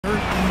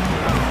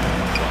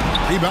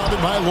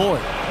Rebounded by Lloyd.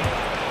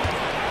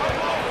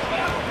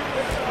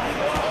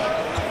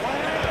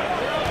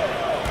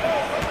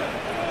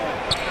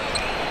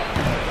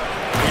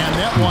 And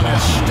that one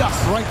is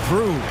stuffed right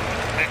through.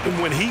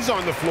 When he's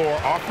on the floor,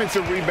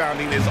 offensive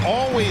rebounding is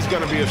always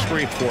going to be a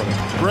strength for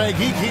them. Greg,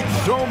 he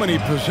keeps so many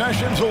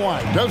possessions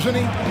alive, doesn't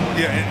he?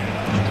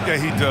 Yeah,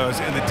 he does.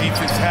 And the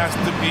defense has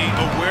to be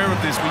aware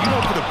of this. When you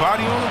don't put a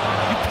body on him,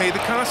 you pay the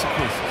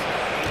consequences.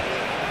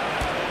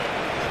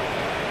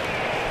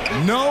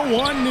 No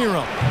one near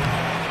him.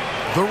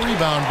 The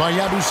rebound by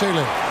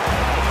Yabusele.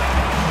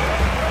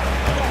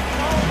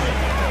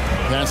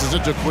 Passes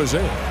it to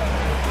Quizer.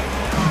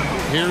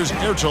 Here's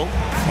Ertel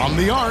from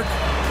the arc.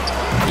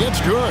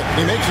 It's good.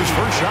 He makes his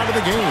first shot of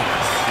the game.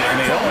 And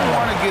they don't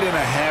want to get in a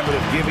habit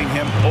of giving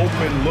him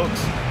open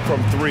looks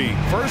from three.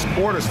 First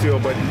quarter still,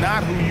 but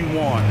not who you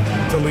want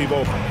to leave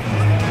open.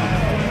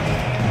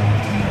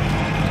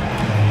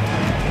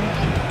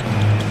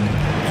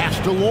 Pass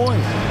to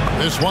Lloyd.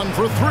 This one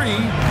for three.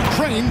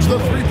 Trains the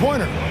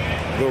three-pointer.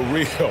 The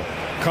real.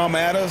 Come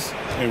at us,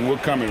 and we're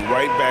coming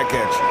right back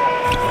at you.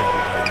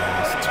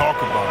 Let's talk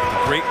about it.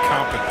 The great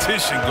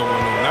competition going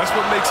on. That's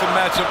what makes a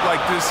matchup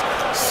like this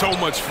so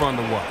much fun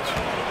to watch.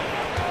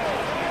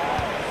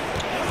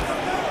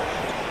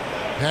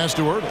 Pass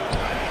to Ertel.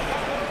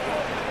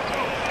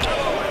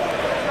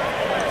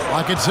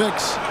 Clock at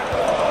 6.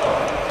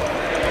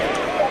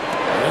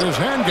 There's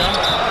handgun.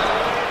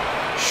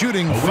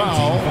 Shooting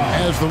foul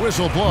as the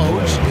whistle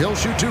blows. He'll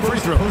shoot 2 free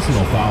throws.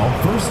 Personal foul,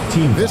 first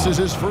team. This is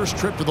his first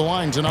trip to the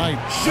line tonight.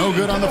 No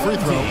good on the free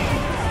throw.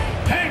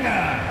 Hang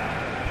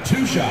on.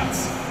 2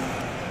 shots.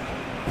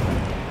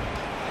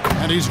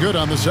 And he's good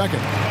on the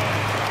second.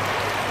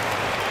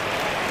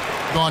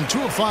 Gone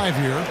 2 of 5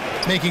 here,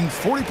 making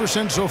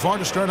 40% so far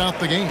to start out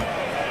the game.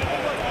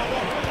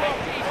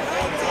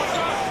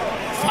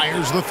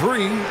 Fires the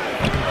 3.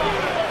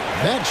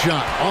 That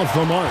shot off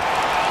the mark.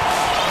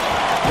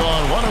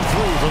 Gone 1 of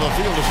 3 for the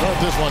field to start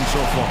this one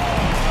so far.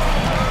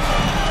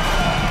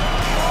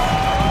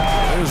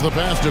 There's the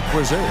pass to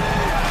Quizer.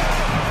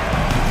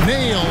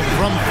 Nailed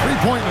from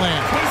three-point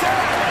land.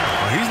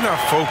 He's not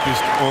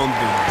focused on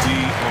the D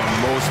on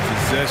most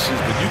possessions,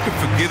 but you can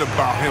forget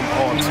about him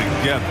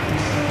altogether.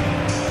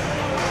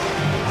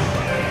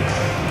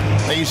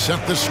 They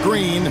set the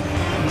screen.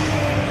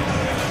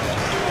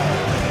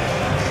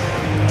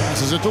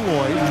 Passes it to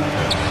Lloyd.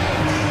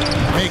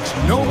 Makes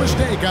no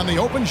mistake on the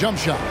open jump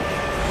shot.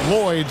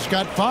 Lloyd's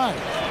got 5.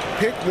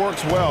 Pick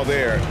works well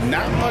there.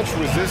 Not much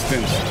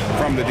resistance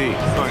from the D.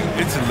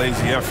 It's a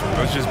lazy effort.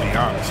 Let's just be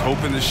honest.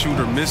 Hoping the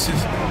shooter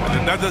misses,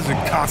 that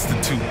doesn't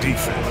constitute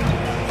defense.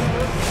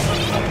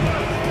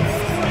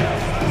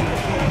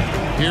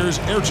 Here's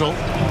Ertel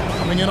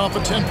coming in off a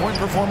 10-point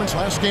performance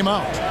last game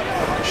out.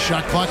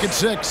 Shot clock at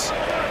 6.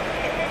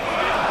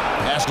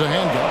 Pass to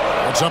handgun.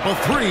 It's up a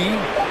 3.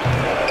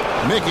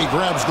 Mickey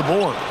grabs the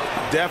board.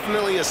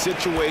 Definitely a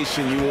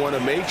situation you want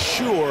to make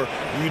sure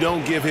you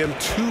don't give him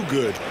too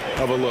good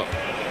of a look.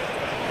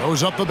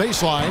 Goes up the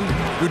baseline.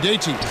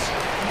 Gudetis.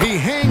 He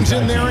hangs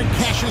in there and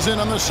cashes in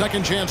on the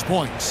second chance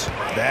points.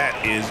 That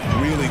is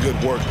really good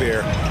work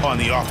there on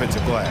the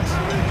offensive glass.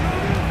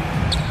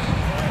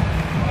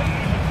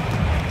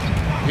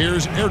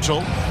 Here's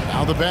Ertel.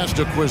 Now the pass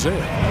to Quizer.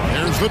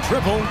 Here's the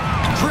triple.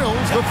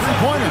 Drills the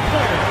three-pointer.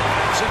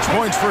 6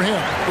 points for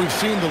him. We've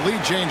seen the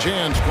lead change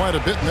hands quite a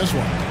bit in this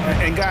one.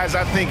 And guys,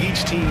 I think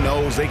each team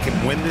knows they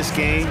can win this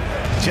game.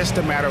 Just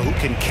a matter who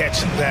can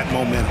catch that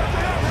momentum.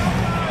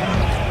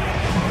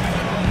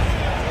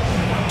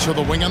 To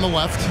the wing on the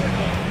left.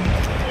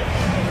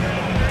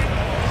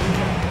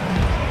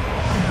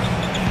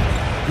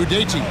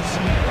 Gudetis.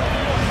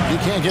 He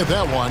can't get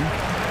that one.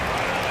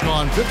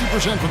 Gone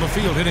 50% from the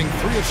field, hitting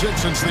 3 of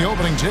 6 since the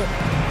opening tip.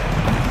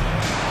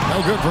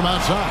 No good from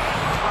outside.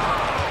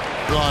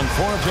 Gone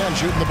 4 of 10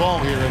 shooting the ball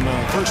here in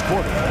the first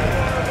quarter.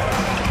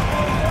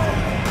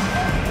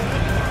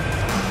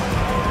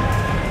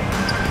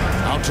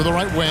 Out to the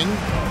right wing.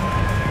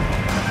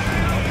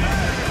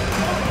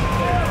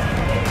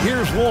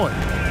 Here's Lloyd.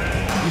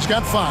 He's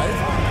got 5.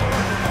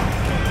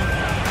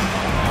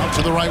 Out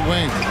to the right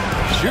wing.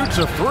 Shoots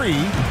a 3.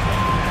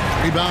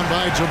 Rebound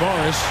by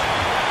Tavares.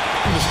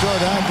 To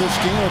start out this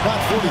game,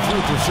 about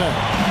 43%.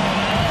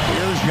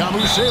 Here's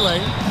Yabusele.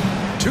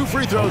 2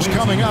 free throws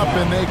coming up,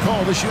 and they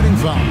call the shooting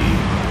foul.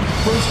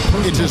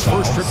 It's his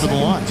first trip to the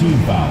line. Team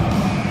foul.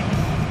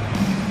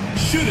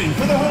 Shooting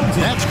for the home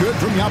team. That's good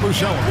from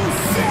Yabusele.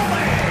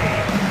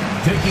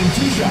 Taking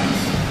 2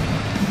 shots.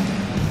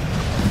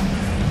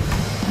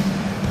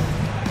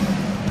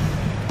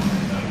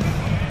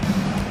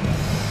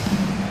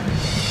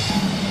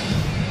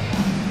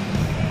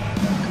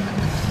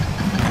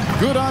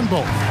 Good on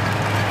both.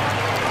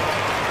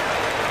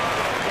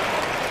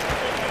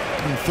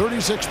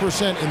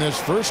 36% in this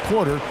first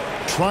quarter,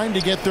 trying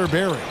to get their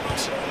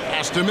bearings.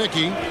 Pass to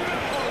Mickey.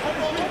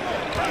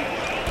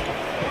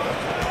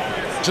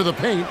 To the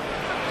paint.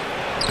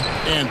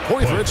 And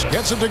Poitras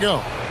gets it to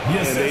go.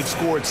 And they've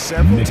scored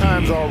several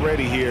times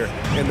already here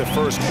in the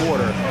first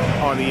quarter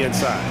on the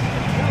inside.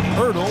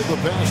 Ertel, the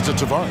pass to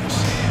Tavares.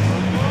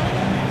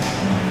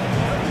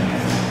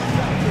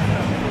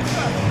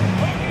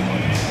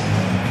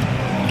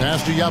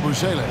 Pass to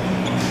Yabusele.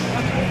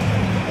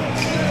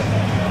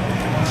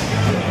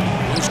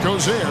 Here's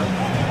Gozer.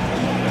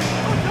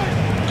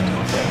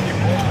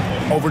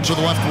 Over to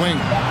the left wing.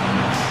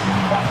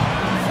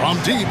 From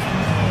deep.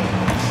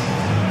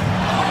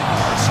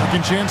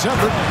 Second chance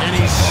effort, and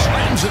he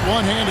slams it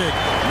one-handed.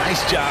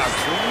 Nice job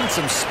clearing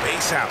some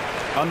space out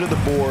under the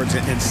boards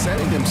and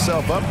setting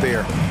himself up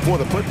there for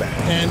the putback.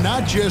 And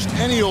not just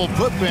any old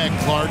putback,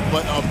 Clark,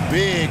 but a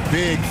big,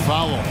 big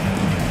foul.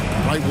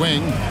 Right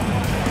wing.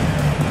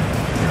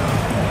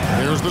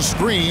 There's the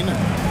screen.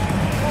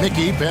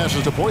 Mickey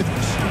passes to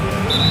Poitras.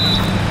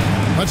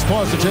 Let's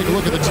pause to take a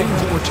look at the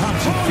teams that were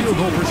tops in field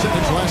goal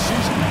percentage last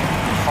season.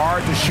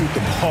 Hard to shoot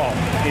the ball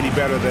any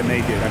better than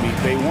they did. I mean,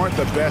 they weren't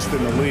the best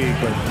in the league,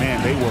 but,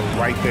 man, they were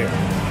right there.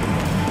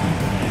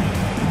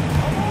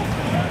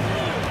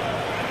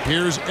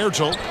 Here's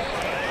Ertel.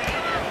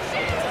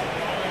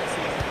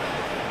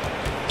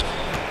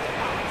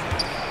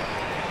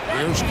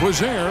 Here's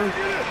Quizer.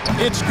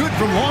 It's good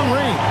from long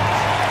range.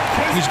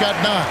 He's got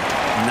 9.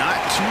 Not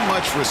too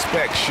much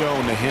respect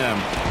shown to him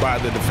by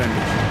the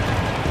defender.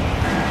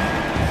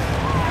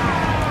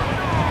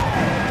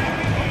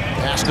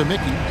 Pass to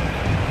Mickey.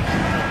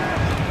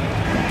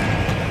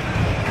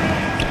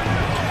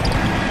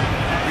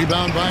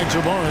 Rebound by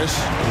Tavares.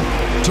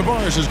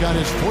 Tavares has got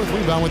his 4th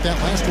rebound with that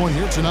last one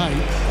here tonight.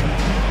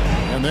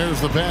 And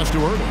there's the pass to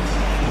Ertel.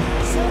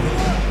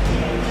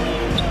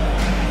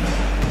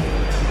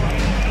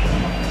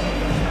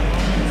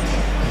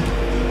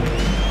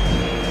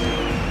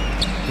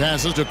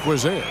 Passes to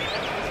Quizer.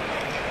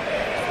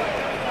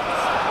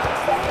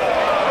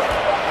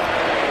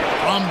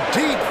 From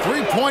deep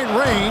three-point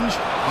range,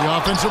 the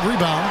offensive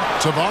rebound,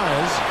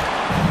 Tavares.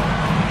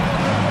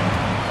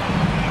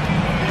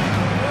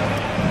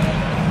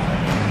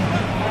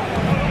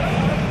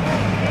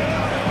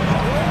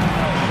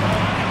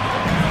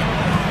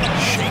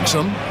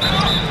 Him.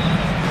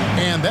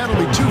 And that'll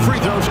be 2 free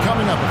throws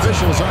coming up.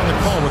 Officials on the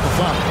call with the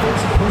foul.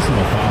 First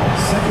personal foul,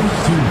 second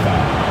team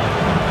foul.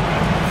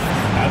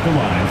 At the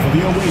line for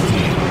the away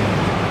team,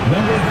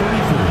 number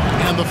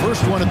 33. And the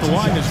first one at the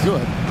line is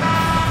good.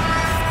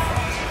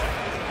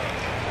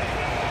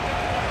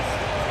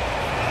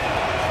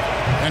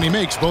 And he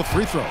makes both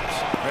free throws.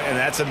 And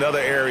that's another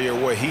area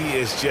where he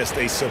is just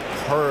a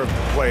superb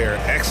player.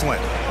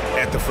 Excellent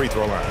at the free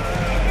throw line.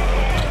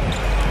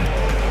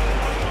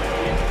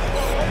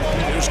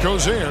 Here's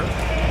Gozer.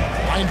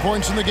 9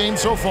 points in the game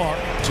so far.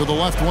 To the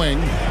left wing.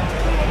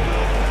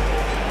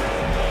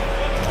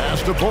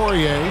 Pass to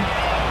Poirier.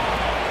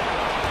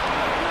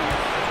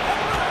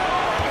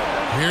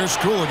 Here's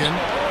Cooligan.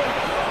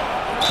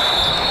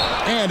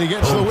 And he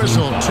gets the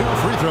whistle. 2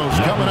 free throws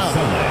coming up.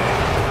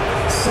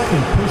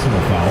 Second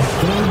personal foul,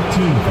 3rd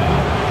team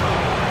foul.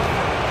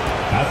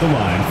 At the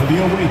line for the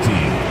away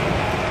team,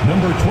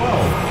 number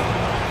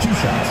 12. 2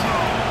 shots.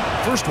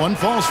 First one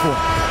falls for him.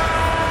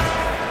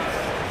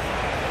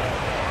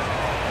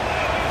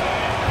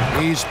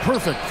 He's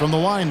perfect from the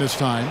line this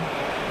time.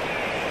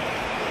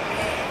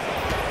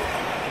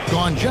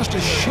 Gone just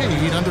a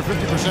shade under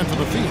 50% for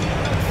the field.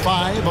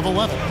 5 of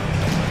 11.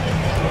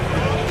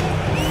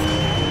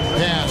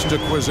 Pass to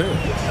Quizer.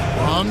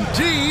 From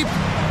deep.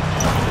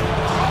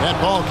 That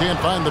ball can't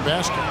find the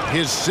basket.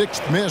 His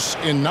 6th miss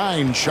in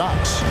 9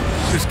 shots.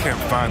 Just can't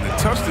find the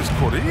touch this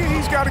quarter.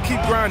 He's got to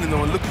keep grinding,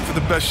 though, and looking for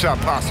the best shot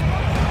possible.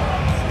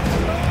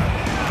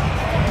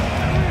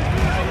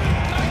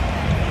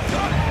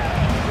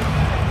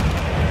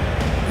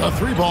 A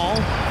 3 ball.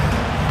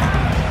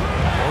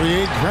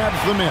 Poirier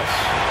grabs the miss.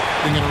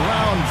 Being at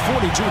around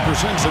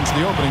 42% since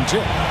the opening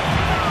tip.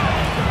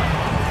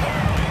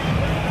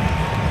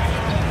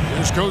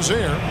 Here's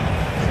Gozer.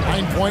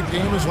 9-point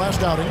game his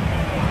last outing.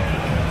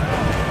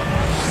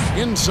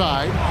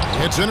 Inside.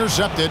 It's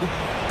intercepted.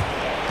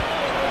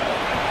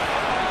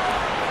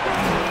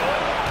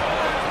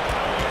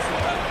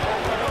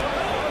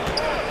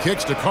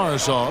 Kicks to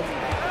Karasov.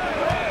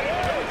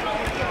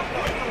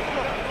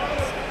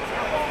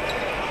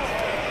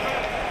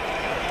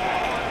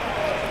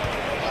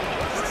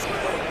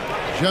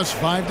 Just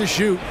 5 to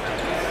shoot.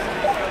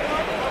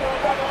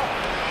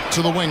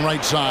 To the wing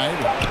right side.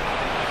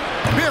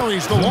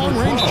 Buries the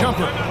long-range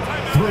jumper.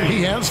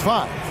 He has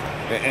 5.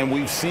 And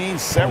we've seen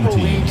several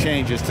lead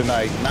changes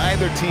tonight.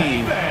 Neither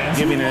team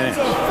giving an inch.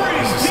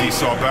 It's a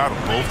seesaw battle.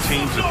 Both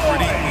teams are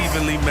pretty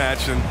evenly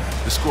matched, and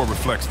the score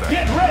reflects that.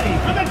 Get ready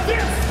for the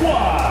Dip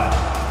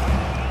Squad!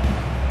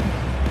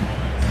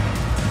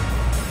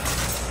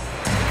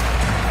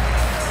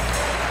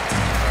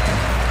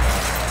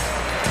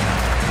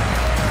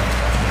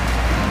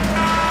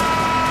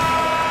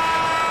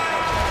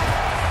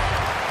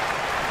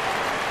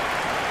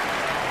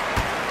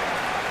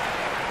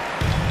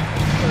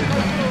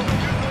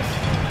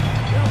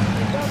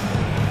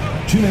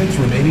 Minutes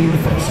remaining in the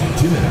first.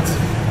 2 minutes.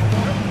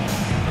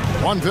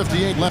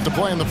 1:58 left to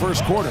play in the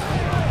first quarter.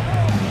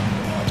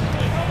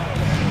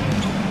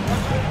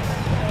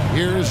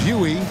 Here's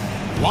Huey.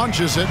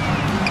 Launches it.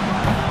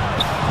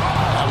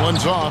 That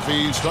one's off.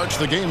 He starts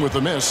the game with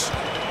a miss.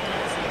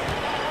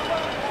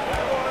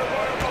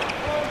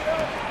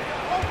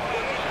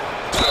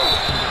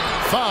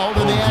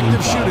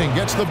 of shooting.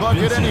 Gets the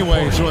bucket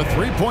anyway, so a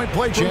three-point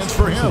play chance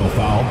for him.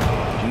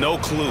 No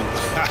clue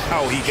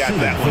how he got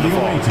that one to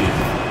fall.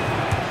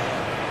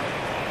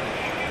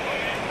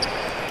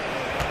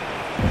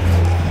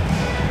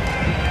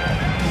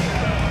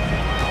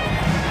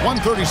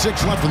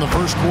 1:36 left in the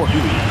first quarter.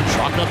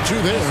 Chalk up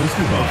 2 there.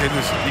 Okay,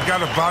 listen, you got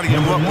to body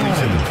him up when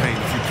he's in the paint.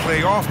 If you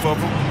play off of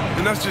him,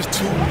 then that's just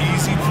 2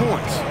 easy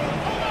points.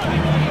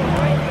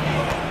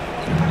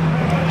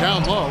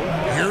 Down low,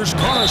 here's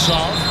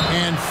Karasov,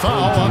 and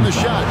foul on the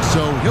shot, so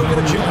he'll get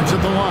a chance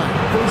at the line.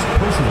 First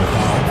personal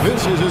foul.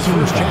 This is his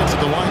first chance at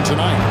the line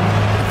tonight.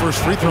 The first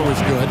free throw is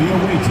good. The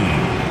away team,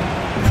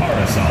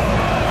 Karasov.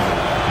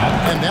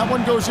 And that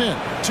one goes in.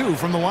 2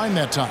 from the line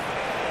that time.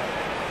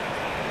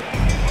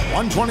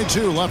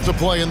 1:22 left to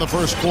play in the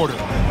first quarter.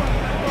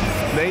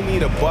 They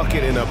need a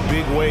bucket in a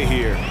big way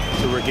here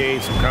to regain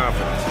some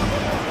confidence.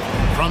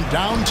 From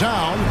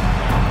downtown,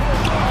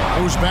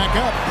 goes back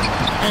up,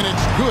 and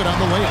it's good on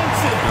the layup.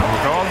 Now,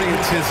 with all the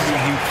intensity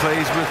he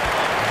plays with,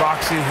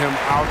 boxing him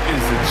out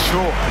is a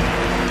chore.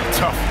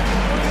 Tough.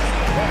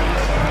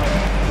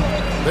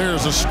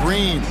 There's a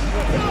screen.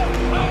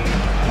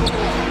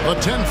 A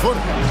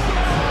 10-footer.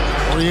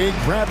 Poirier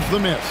grabs the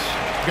miss.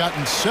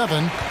 Gotten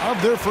 7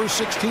 of their first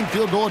 16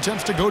 field goal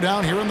attempts to go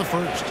down here in the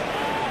first.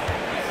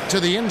 To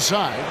the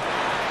inside,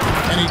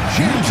 and he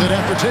jams it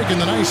after taking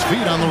the nice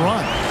feed on the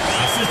run.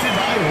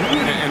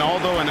 And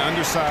although an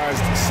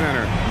undersized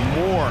center,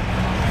 more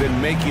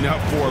than making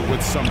up for it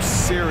with some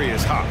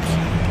serious hops.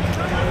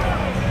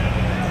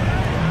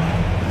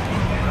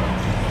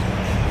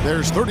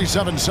 There's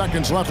 37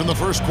 seconds left in the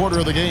first quarter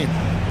of the game.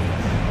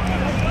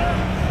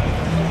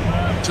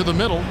 To the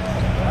middle.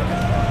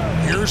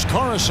 Here's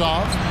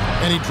Karasov,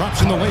 and he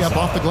drops in the layup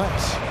off the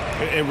glass.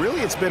 And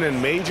really, it's been a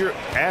major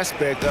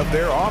aspect of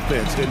their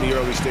offense in the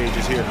early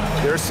stages here.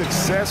 Their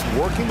success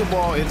working the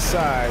ball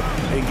inside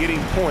and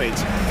getting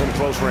points from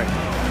close range.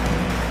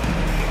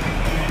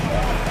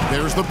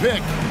 There's the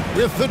pick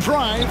with the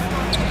drive.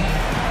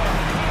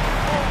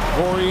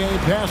 Poirier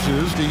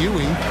passes to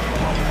Ewing.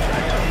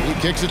 He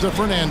kicks it to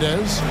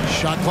Fernandez.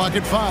 Shot clock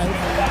at 5.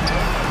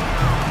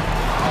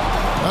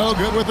 Oh,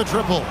 good with the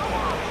triple.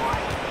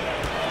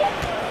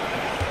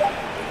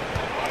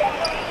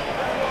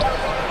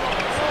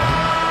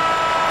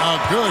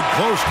 Good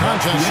close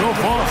contest so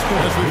far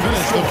as we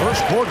finish the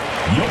first quarter.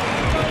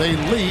 They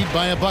lead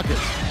by a bucket.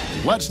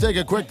 Let's take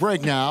a quick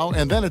break now,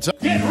 and then it's up.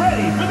 Get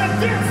ready for the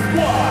Dip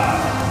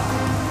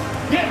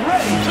Squad! Get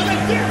ready for the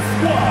Dip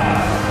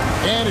Squad!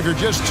 And if you're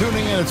just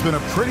tuning in, it's been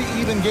a pretty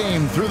even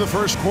game through the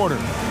first quarter.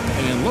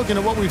 And looking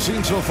at what we've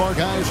seen so far,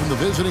 guys, from the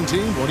visiting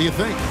team, what do you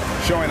think?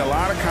 Showing a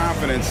lot of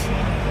confidence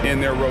in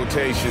their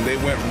rotation. They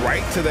went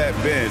right to that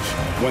bench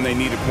when they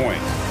needed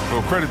points.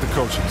 Well, credit the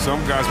coaching.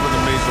 Some guys wouldn't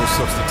have made those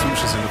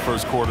substitutions in the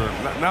first quarter.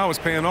 Now it's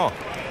paying off.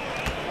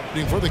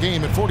 For the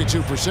game at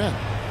 42%.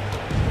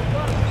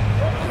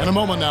 In a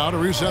moment now to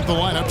reset the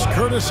lineups,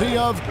 courtesy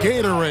of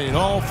Gatorade,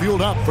 all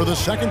fueled up for the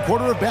second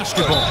quarter of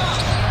basketball.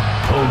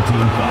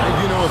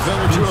 You know a thing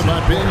or two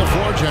about being a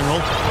floor general.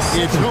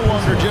 It's no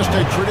longer just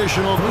a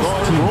traditional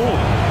guard role.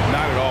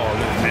 Not at all.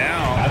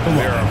 Now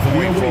there are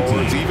point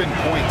forwards, even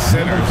point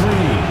centers.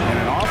 And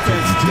an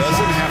offense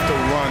doesn't have to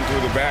run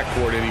through the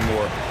backcourt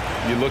anymore.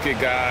 You look at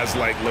guys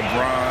like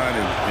LeBron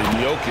and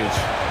Jokic,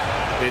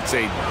 it's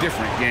a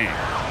different game.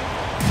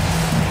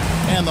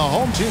 And the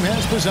home team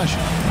has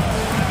possession.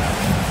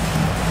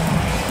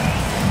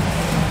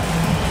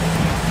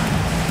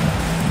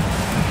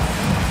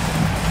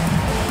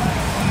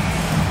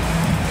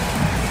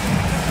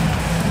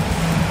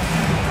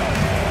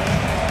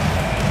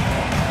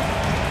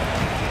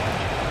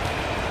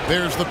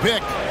 There's the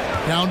pick.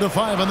 Down to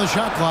 5 on the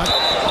shot clock.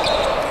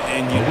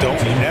 And you don't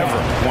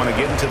ever want to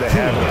get into the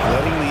habit of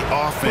letting the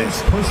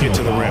offense get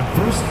to the rim.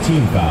 First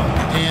team foul.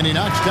 And he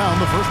knocks down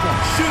the first one.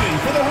 Shooting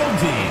for the home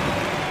team,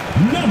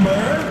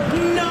 number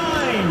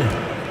 9.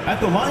 At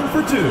the line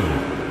for 2.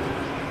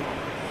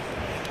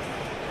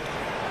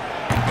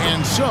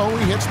 And so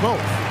he hits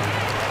both.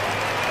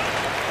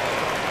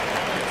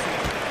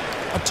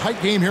 A tight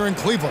game here in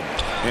Cleveland.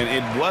 And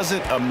it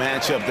wasn't a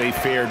matchup they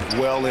fared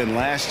well in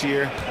last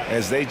year,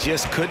 as they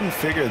just couldn't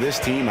figure this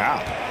team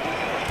out.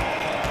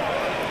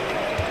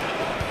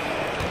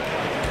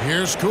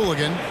 Here's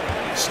Cooligan,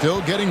 still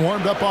getting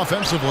warmed up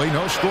offensively.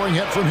 No scoring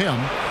yet from him.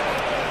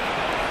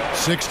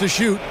 6 to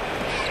shoot.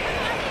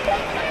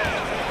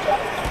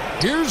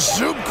 Here's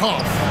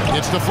Zubkov.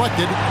 It's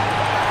deflected.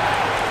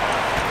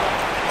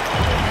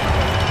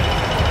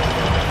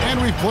 And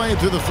we've played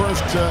through the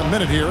first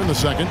minute here in the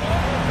second.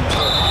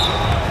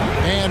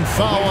 And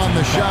foul on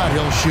the shot.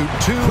 He'll shoot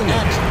 2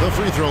 at the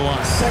free throw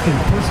line. Second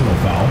personal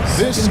foul.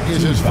 This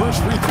is his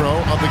first free throw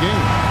of the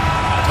game.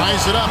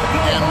 Ties it up,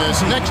 and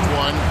this next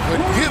one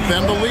could give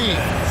them the lead.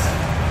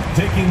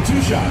 Taking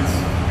 2 shots.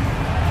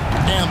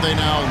 And they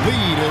now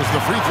lead as the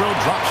free throw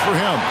drops for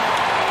him.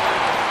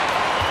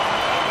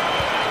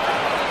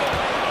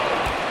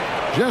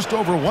 Just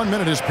over 1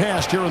 minute has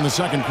passed here in the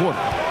second quarter.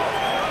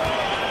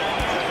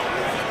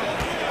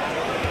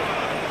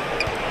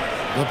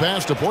 The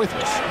pass to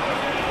Poitras.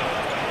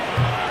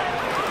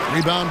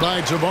 Rebound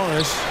by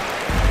Tavares.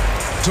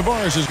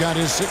 Tavares has got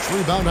his 6th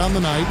rebound on the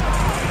night.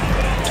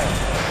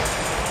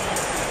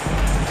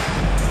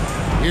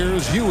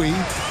 Here's Huey.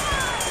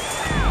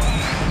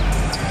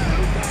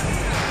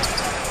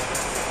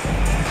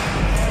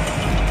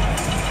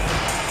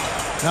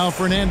 Now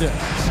Fernandez.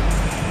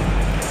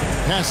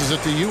 Passes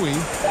it to Huey.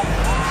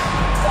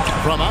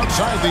 From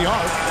outside the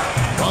arc.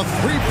 A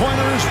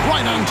three-pointer is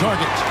right on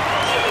target.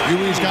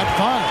 Huey's got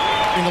 5.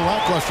 Being a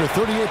lackluster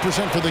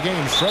 38% for the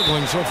game.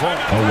 Struggling so far.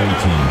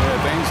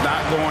 Things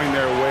not going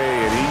their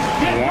way, and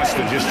he wants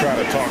to just try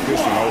to talk this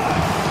one over.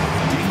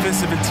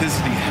 Defensive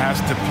intensity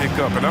has to pick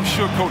up, and I'm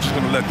sure coach is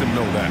going to let them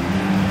know that.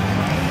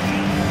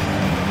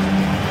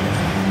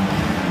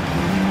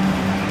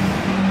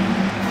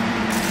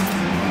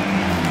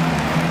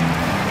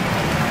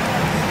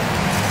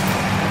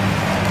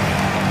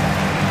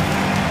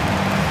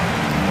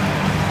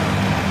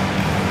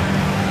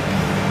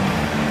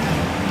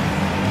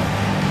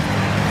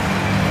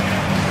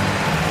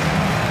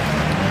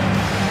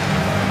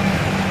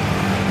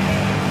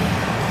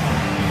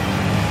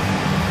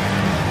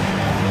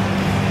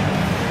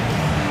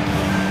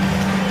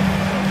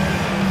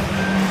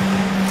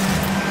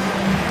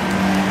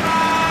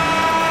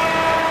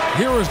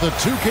 Here is the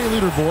 2K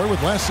leaderboard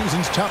with last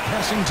season's top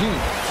passing team.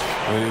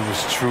 It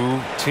was true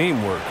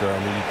teamwork.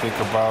 When you think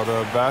about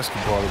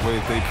basketball, the way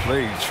they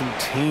played, true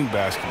team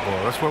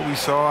basketball. That's what we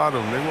saw out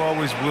of them. They were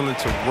always willing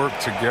to work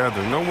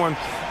together. No one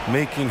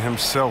making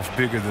himself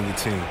bigger than the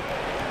team.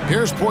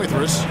 Here's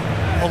Poitras.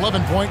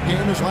 11-point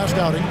game his last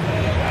outing.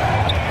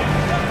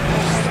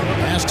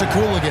 Pass to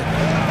Cooligan.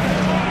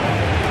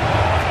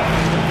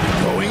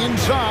 Going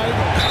inside.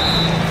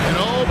 And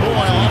oh boy,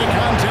 a lot of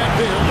contact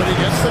there, but he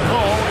gets the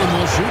call and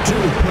will shoot 2.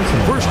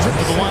 First trip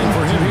to the line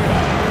for him here.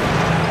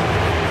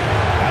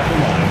 At the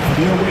line for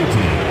the away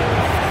team,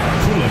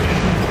 Cooligan.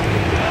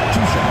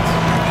 2 shots.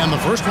 And the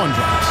first one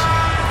drops.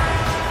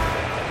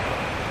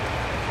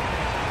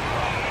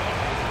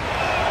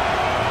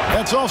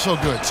 That's also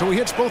good, so he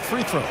hits both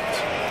free throws.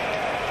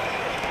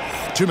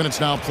 2 minutes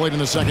now played in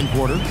the second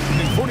quarter.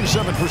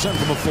 47%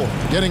 from the floor,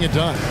 getting it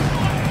done.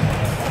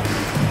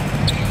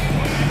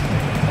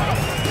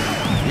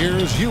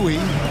 Here's Huey.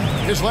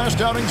 His last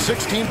outing,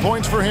 16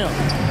 points for him.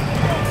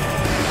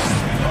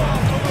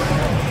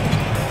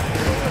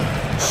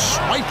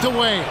 Swiped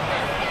away.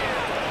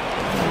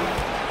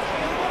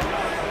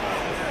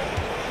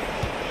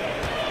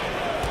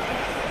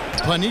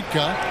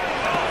 Planitka.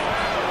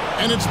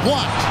 And it's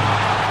blocked.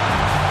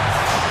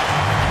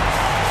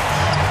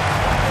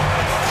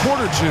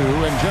 Quarter 2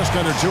 and just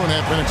under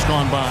 2.5 minutes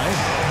gone by.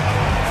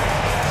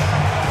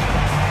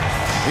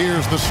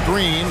 Here's the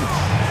screen.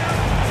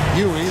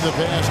 Huey, the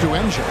pass to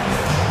Enja.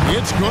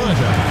 It's good.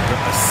 The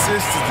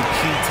assist is the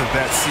key to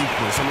that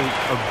sequence. I mean,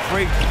 a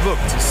great look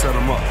to set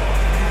him up.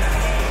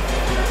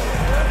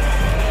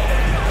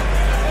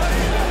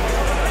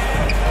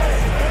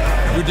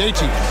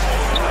 Udeti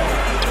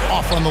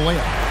off on the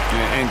layup.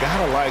 And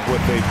gotta like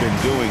what they've been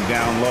doing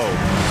down low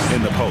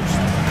in the post.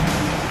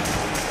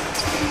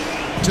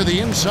 To the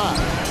inside.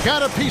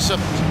 Got a piece of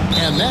it.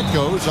 And that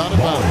goes out of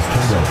bounds.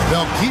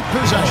 They'll keep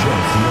possession.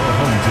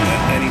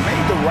 And he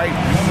made the right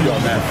read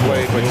on that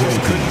play, but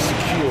just couldn't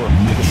secure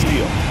the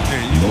steal.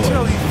 And you can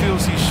tell he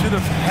feels he should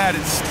have had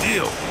it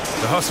still.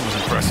 The hustle was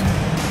impressive.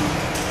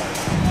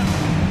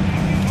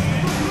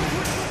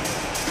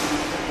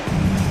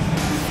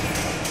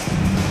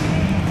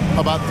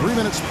 About 3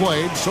 minutes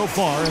played so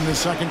far in the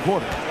second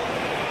quarter.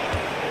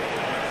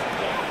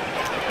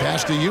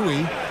 Pass to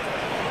Huey.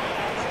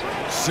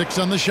 6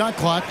 on the shot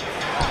clock.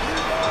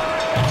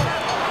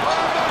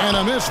 And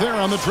a miss there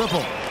on the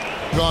triple.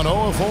 Gone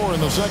 0-4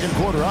 in the second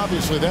quarter.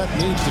 Obviously, that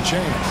needs to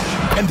change.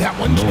 And that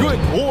one's good.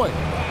 Boy.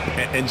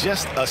 And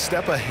just a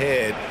step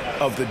ahead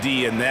of the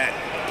D in that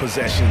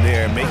possession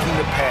there, making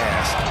the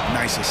pass.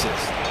 Nice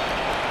assist.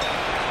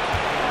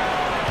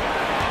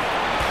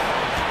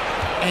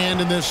 And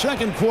in the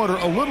second quarter,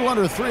 a little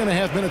under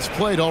 3.5 minutes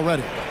played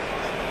already.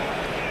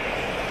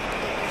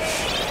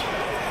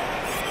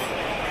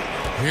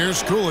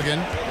 Here's Cooligan.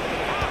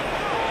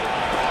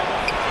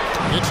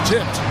 It's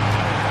tipped.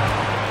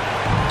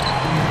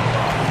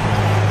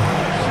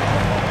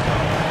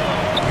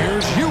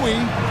 Here's Huey.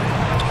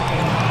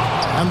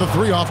 And the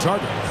 3 off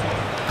target.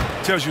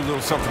 Tells you a little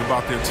something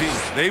about their team.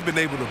 They've been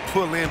able to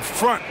pull in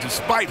front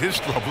despite his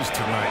struggles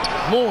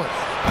tonight. Lloyd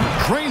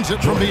cranes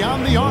it from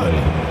beyond the arc.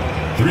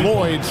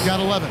 Lloyd's got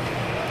 11.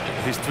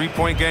 His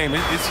three-point game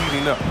is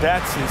heating up.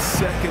 That's his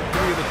second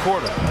 3 of the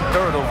quarter,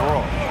 3rd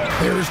overall.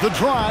 There's the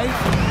drive.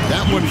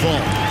 That one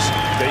falls.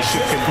 They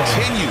should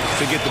continue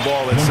to get the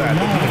ball inside.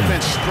 The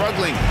defense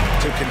struggling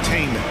to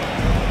contain them.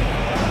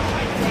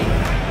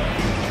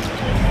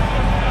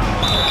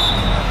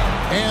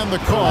 And the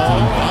call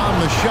on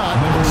the shot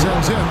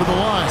sends him to the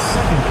line.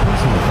 Second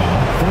personal foul,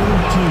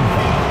 3rd team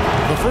foul.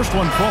 The first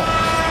one falls.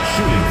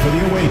 Shooting for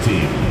the away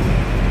team.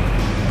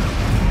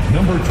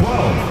 Number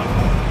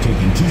 12,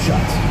 taking 2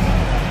 shots.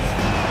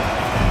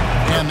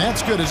 And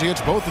that's good as he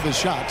hits both of his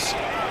shots.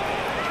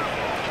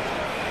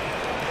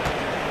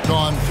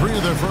 on 3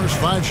 of their first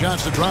 5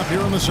 shots to drop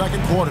here in the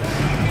second quarter.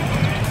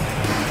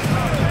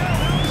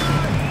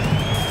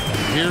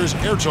 Here's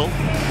Ertel.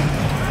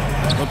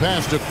 The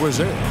pass to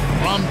Quizer.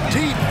 From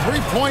deep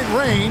three-point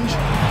range.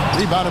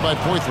 Rebounded by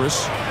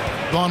Poitras.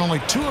 Gone only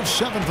 2 of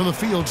 7 from the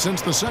field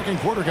since the second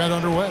quarter got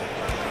underway.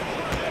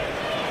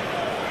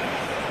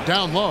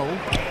 Down low.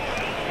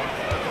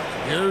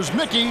 Here's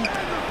Mickey.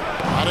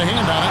 Got a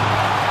hand on it.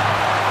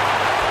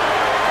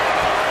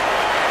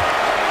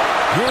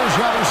 Here's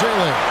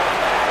Yabusele.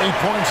 8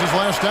 points his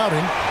last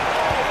outing.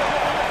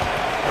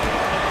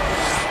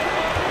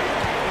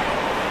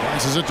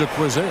 Passes it to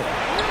Quizer.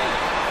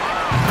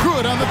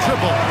 Good on the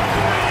triple.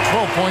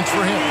 12 points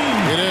for him.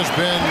 It has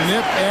been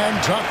nip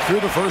and tuck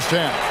through the first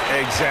half.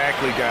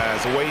 Exactly,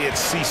 guys. The way it's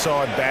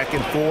seesawed back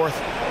and forth,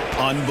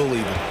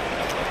 unbelievable.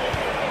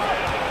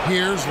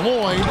 Here's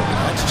Lloyd.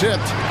 That's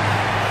tipped.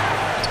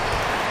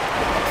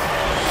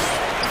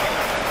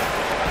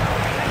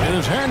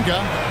 Here's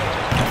Hanga.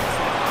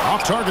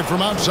 Off target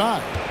from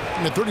outside.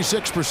 And at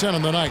 36%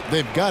 on the night,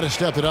 they've got to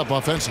step it up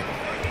offensively.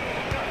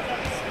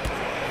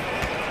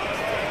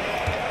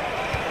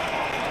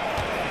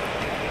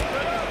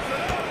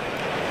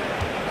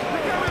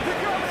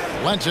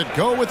 Lets it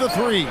go with a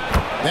 3.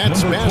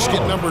 That's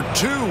basket number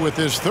 2 with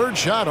his 3rd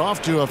shot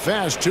off to a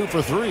fast 2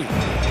 for 3.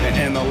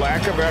 And the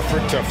lack of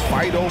effort to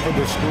fight over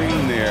the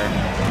screen there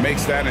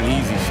makes that an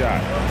easy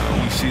shot.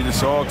 We see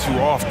this all too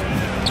often.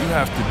 You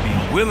have to be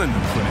willing to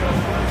put it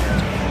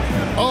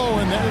in. Oh,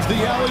 and there's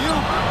the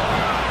alley-oop.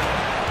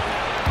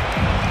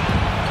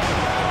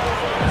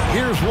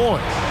 Here's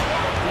Lloyd.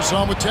 We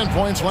saw him with 10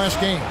 points last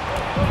game.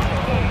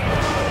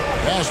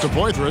 Pass to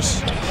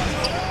Poitras.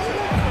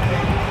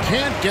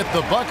 Can't get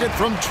the bucket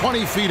from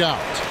 20 feet out.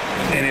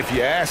 And if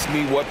you ask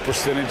me what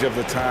percentage of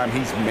the time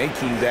he's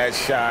making that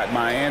shot,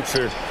 my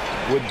answer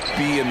would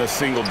be in the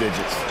single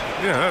digits.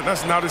 Yeah,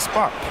 that's not his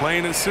spot.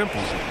 Plain and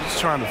simple. Just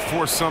trying to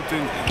force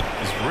something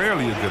is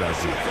rarely a good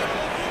idea.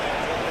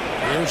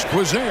 Here's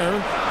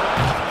Quizer.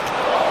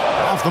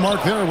 Off the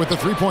mark there with the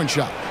 3-point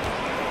shot.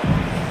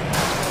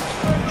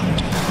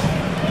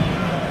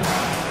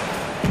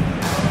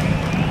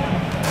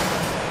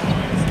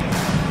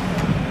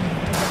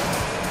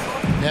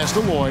 Pass to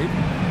Lloyd.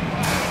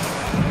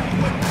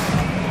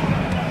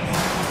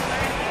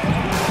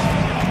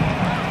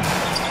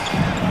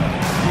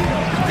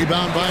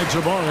 Rebound by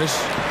Tavares.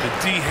 The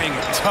D hanging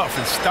tough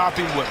and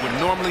stopping what would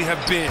normally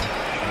have been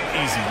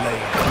an easy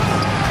layup.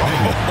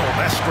 Oh,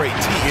 that's straight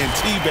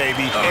TNT,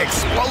 baby.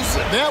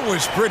 Explosive. That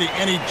was pretty,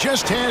 and he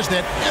just has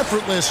that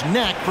effortless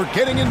knack for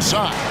getting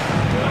inside.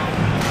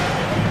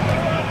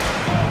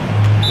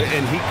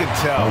 And he could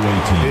tell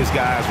his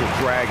guys were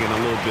dragging a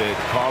little bit,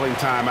 calling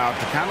timeout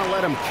to kind of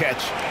let them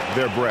catch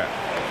their breath.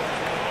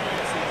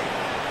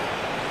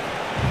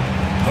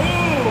 Who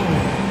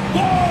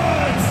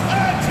wants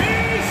a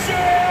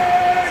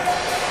T-shirt?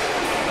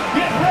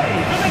 Get ready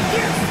for the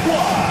gift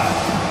squad.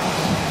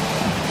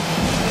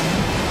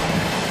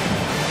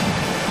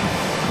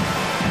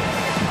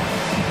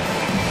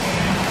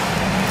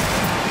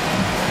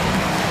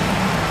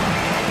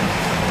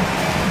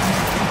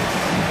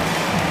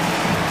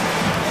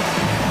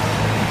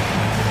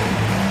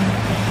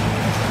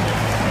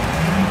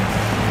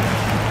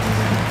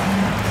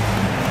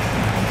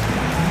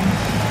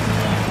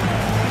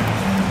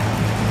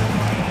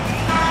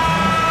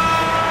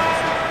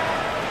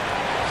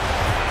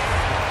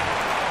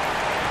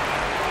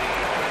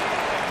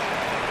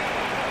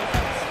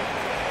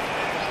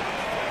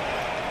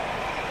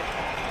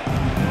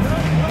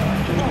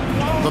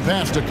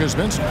 Pass to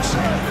Kuzminskis.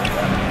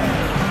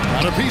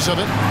 Got a piece of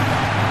it.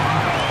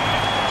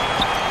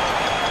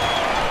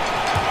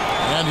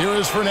 And here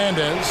is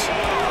Fernandez.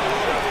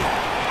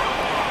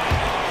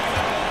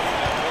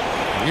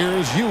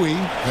 Here's Huey.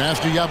 Pass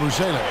to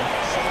Yabusele.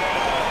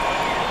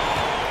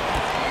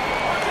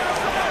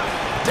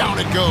 Down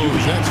it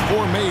goes. That's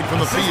 4 made from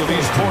the field.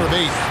 He's 4 of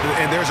 8.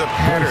 And there's a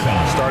pattern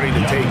starting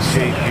to take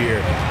shape here.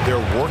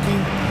 They're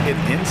working it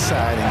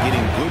inside and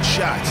getting good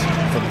shots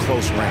from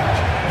close range.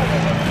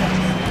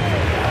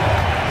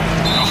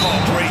 Oh,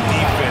 great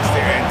defense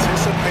there.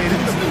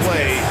 Anticipated the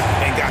play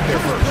and got there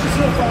first.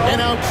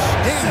 An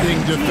outstanding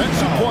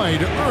defensive play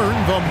to earn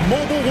the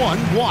Mobile One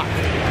block.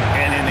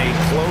 And in a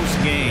close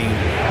game,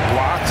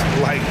 blocks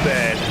like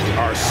that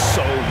are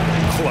so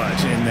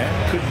clutch, and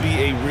that could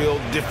be a real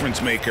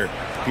difference maker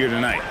here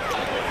tonight.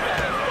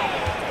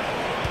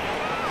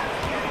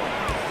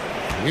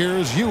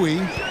 Here's Huey.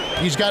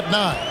 He's got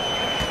 9.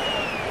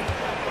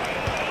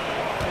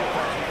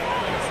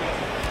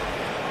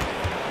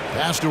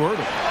 Pass to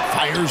Ertel.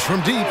 Fires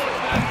from deep.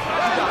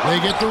 They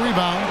get the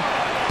rebound.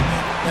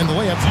 And the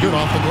layup's good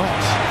off the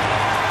glass.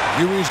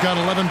 Huey's got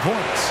 11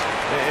 points.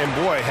 And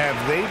boy, have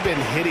they been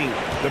hitting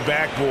the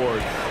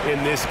backboard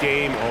in this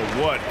game or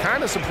what?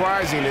 Kind of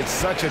surprising it's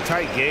such a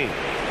tight game.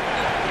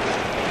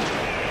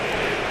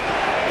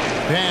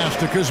 Pass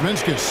to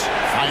Kuzminskis.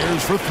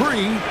 Fires for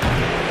 3.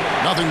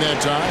 Nothing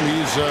that time.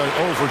 He's 0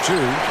 for 2.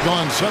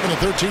 Gone 7 of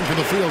 13 from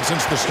the field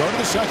since the start of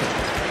the second.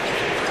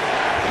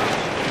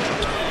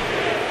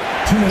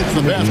 2 minutes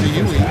The pass to remaining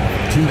in the Yui. first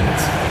half. 2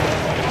 minutes.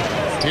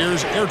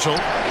 Here's Ertel.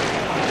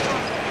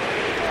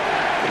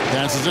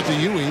 Passes it to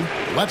Yui.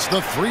 Lets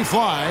the three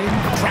fly.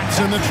 Traps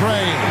in the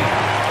tray.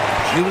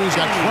 Yui's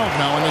got 12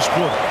 now in this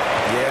quarter.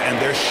 Yeah, and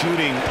their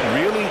shooting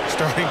really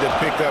starting to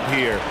pick up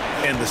here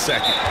in the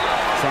second.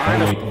 Trying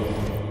to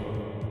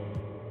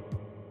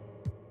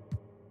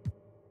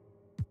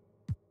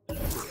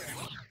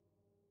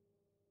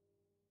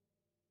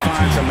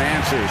find some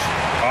answers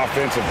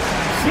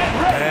offensively.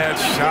 Bad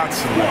shot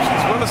selection,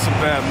 as well as some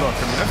bad luck.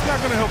 I mean, that's not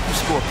going to help you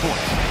score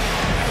points.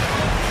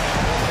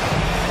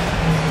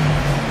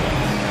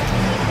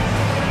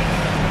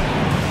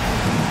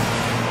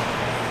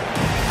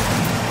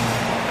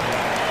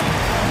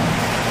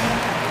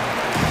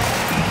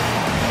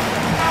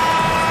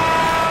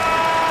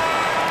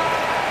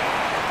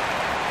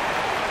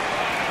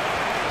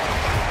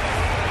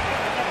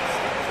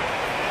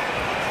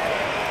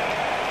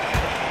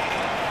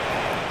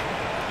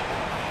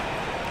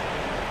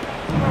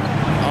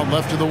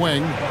 Left to the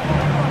wing.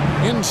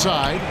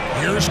 Inside.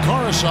 Here's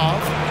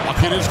Karasov.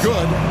 Bucket is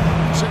good.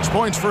 6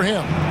 points for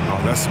him. Oh,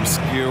 that's some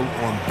skill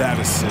on that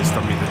assist.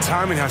 I mean, the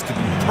timing has to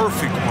be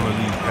perfect on a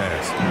lead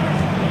pass.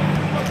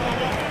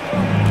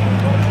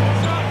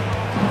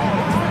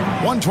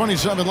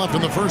 1:27 left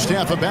in the first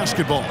half of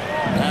basketball.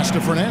 Pass to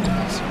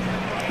Fernandez.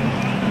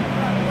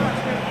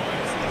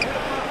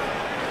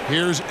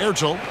 Here's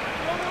Ertel.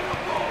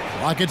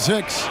 Clock at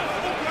 6.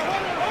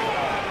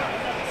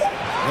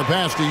 The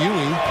pass to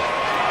Yui.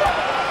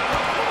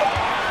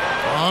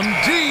 From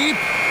deep.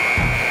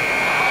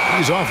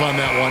 He's off on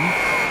that one.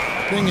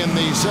 Thing in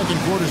the second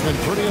quarter has been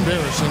pretty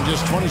embarrassing,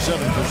 just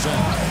 27%.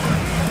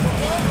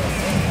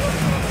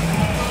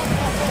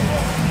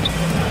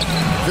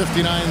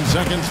 59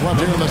 seconds left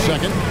here in the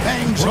second.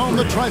 Bangs home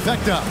the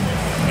trifecta.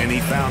 And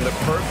he found the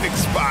perfect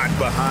spot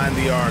behind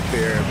the arc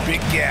there. Big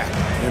gap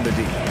in the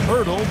D.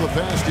 Hurdle, the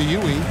pass to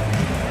Yui.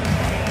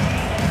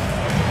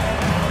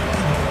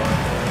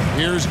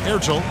 Here's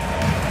Ertel.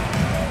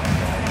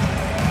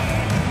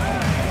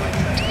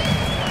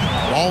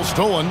 Ball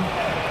stolen.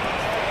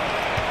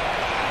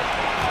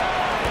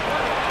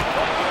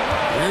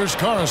 Here's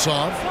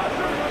Karasov.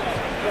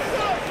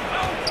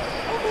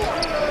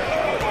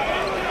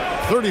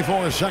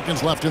 34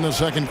 seconds left in the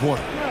second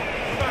quarter.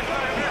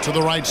 To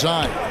the right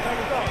side.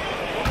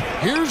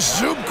 Here's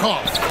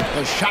Zubkov.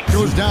 The shot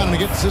goes down and he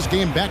gets this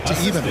game back to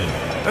even.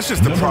 That's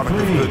just the product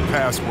of good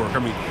pass work. I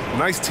mean,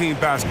 nice team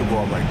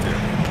basketball right there.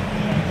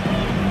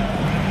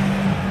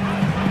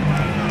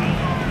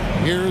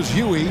 Here's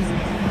Yui.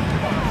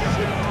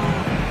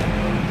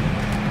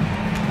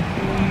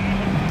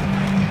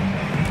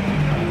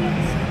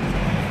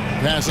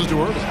 Passes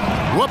to Irving.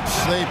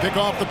 Whoops, they pick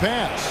off the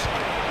pass.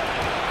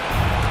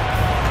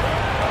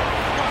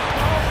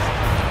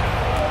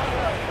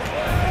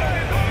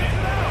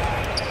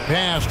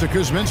 Pass to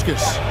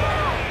Kuzminskis.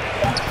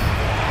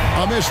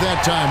 A miss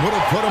that time. Would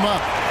have put him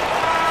up.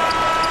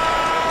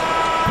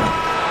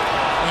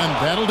 And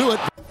that'll do it.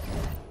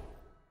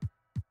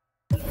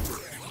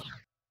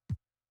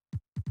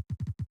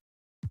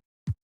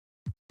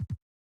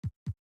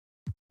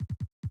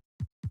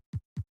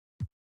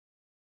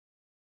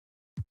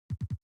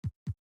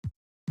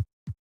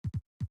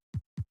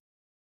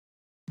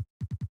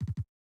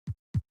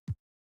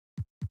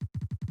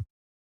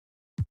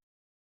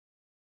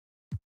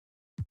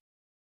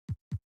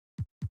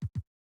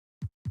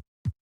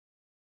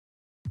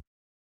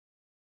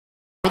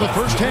 For the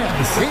first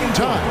half, game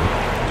time.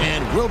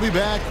 And we'll be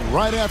back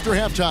right after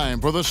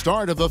halftime for the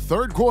start of the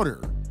third quarter.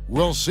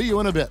 We'll see you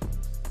in a bit.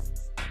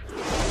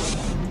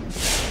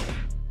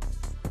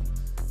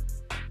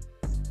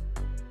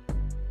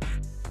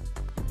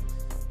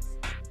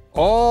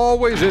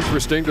 Always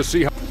interesting to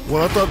see how.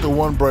 Well, I thought the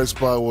one bright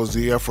spot was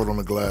the effort on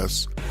the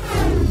glass.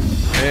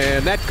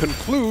 And that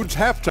concludes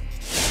halftime.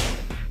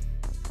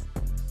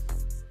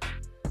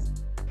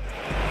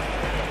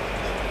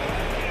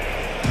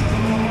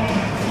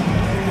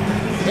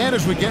 And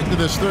as we get into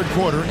this third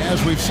quarter,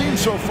 as we've seen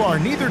so far,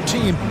 neither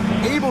team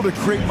able to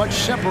create much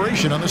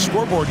separation on the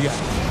scoreboard yet.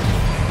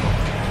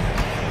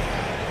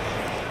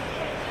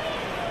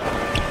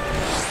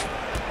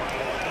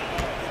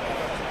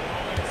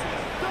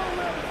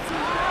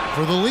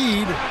 For the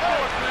lead,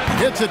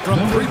 hits it from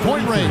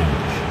three-point range.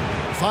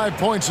 5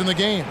 points in the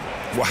game.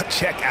 Well,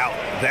 check out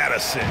that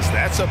assist.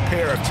 That's a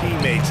pair of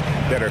teammates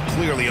that are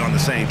clearly on the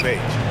same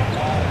page.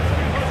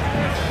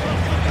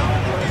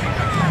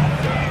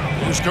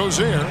 Here's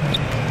Gozier.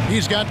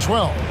 He's got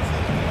 12.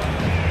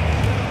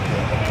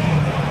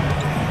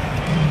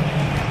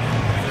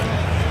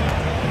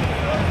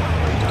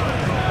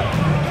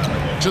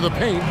 To the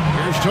paint.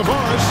 Here's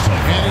Tavares.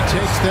 And he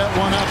takes that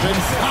one up and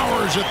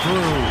powers it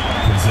through.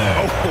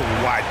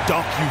 Oh, I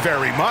dunk you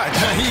very much.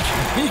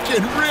 He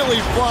can really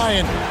fly.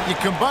 And you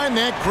combine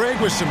that, Craig,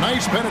 with some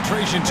nice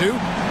penetration, too,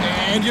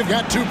 and you've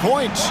got 2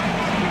 points.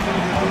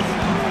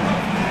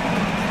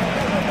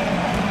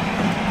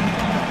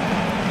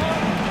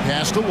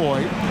 Pass to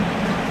Lloyd.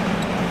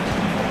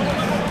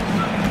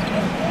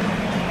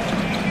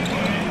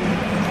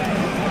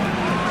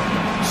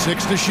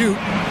 6 to shoot.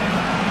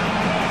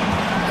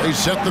 They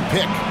set the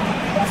pick.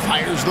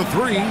 Fires the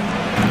 3.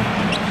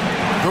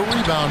 The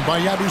rebound by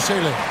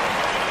Yabusele.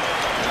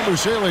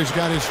 Yabusele's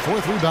got his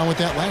 4th rebound with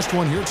that last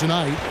one here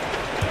tonight.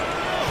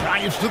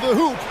 Drives to the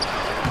hoop.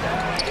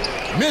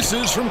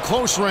 Misses from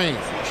close range.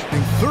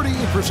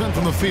 38%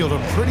 from the field. A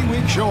pretty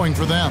weak showing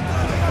for them.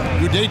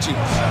 Udaichi.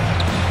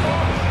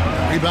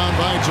 Rebound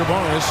by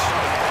Tabares.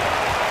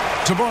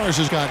 Tabares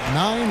has got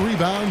 9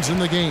 rebounds in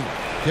the game.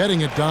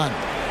 Getting it done.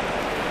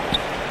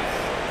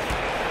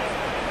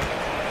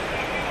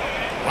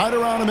 Right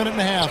around a minute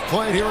and a half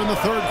played here in the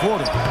 3rd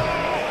quarter.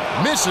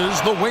 Misses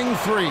the wing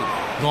 3.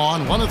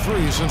 Gone 1 of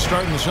 3 since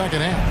starting the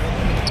 2nd half.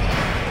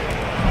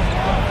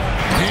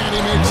 And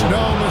he makes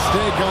no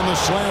mistake on the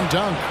slam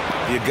dunk.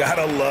 You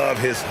gotta love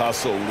his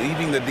hustle,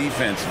 leaving the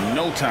defense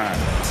no time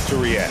to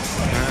react.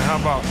 And how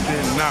about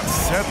then not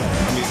settling?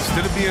 I mean,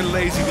 instead of being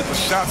lazy with the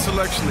shot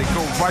selection, they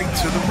go right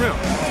to the rim.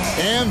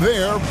 And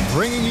they're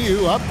bringing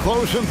you up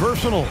close and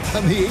personal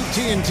on the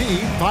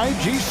AT&T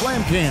 5G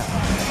Slam Cam.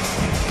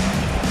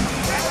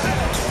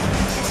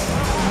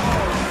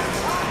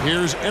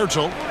 Here's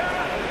Ertel.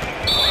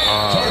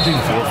 Charging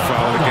 4th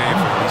foul of the game.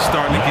 He's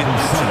starting to get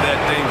into that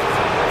danger.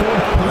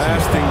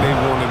 Last thing they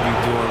want to be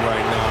doing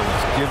right now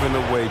is giving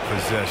away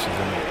possessions. I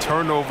mean,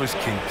 turnovers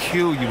can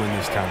kill you in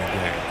this kind of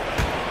game.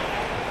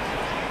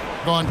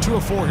 Gone 2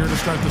 of 4 here to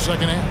start the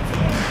 2nd half.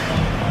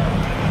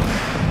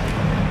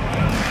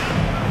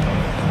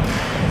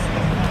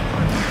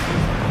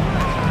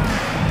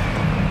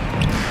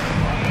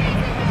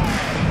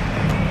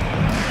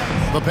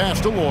 The pass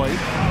to Lloyd.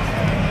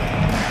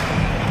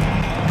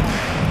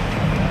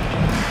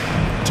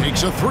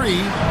 Takes a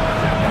 3.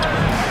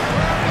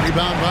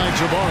 Rebound by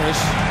Tabares.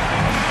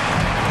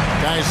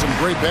 Guys, some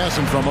great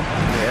passing from him.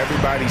 Yeah,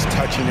 everybody's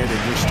touching it,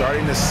 and you're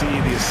starting to see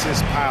the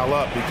assists pile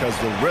up because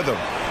the rhythm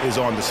is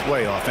on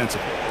display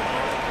offensively.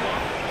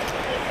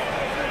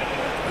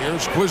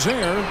 Here's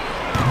Quizer.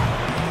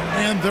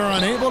 And they're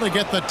unable to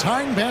get the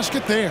tying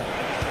basket there.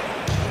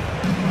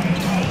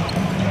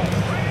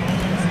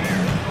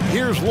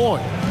 Here's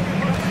Lloyd.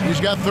 He's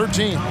got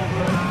 13.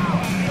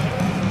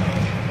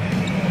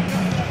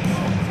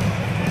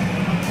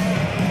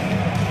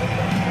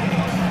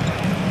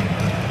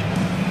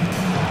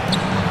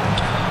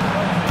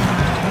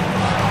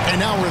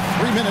 Now we're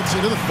 3 minutes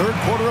into the 3rd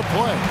quarter of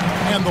play.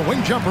 And the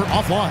wing jumper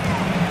offline.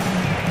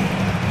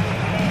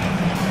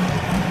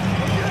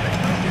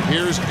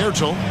 Here's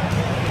Ertel.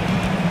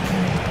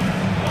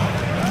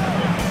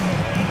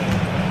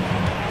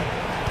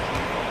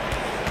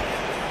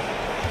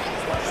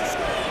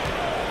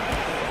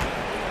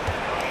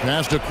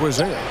 Pass to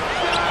Quizer.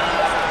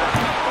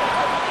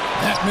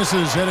 That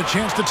misses. Had a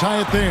chance to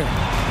tie it there.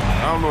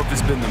 I don't know if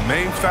it's been the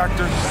main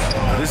factor.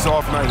 This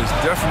off night has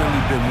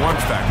definitely been one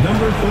factor.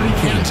 Number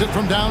 32. Gets it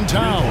from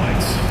downtown.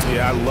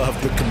 Yeah, I love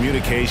the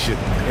communication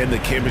and the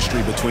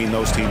chemistry between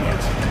those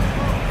teammates.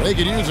 They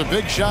could use a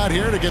big shot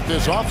here to get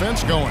this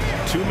offense going.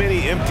 Too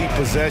many empty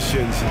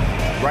possessions.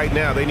 Right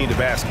now, they need a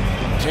basket.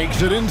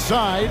 Takes it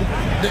inside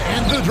to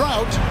end the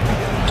drought.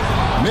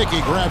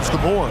 Mickey grabs the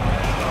board.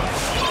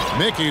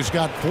 Mickey's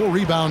got 4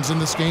 rebounds in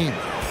this game.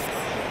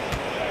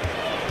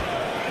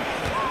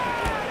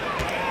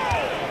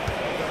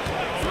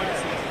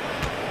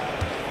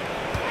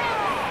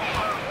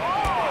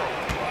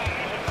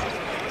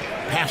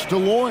 Pass to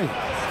Lloyd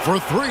for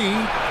 3.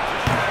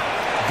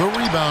 The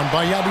rebound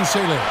by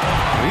Yabusele.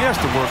 He has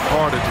to work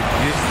harder to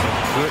get a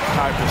good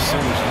high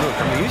percentage look.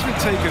 I mean, he's been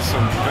taking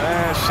some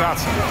bad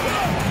shots here.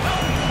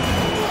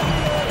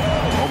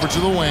 Over to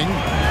the wing.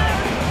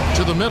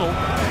 To the middle.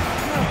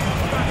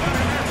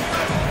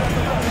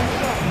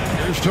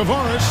 Here's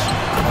Tabares.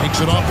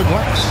 Takes it off the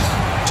glass.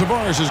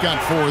 Tabares has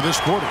got 4 this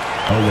quarter.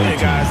 Hey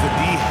guys, the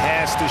D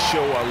has to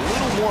show a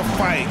little more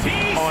fight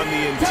on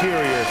the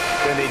interior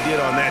than they did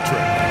on that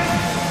trip.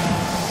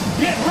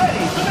 Get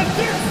ready for the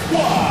Dirt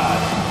Squad!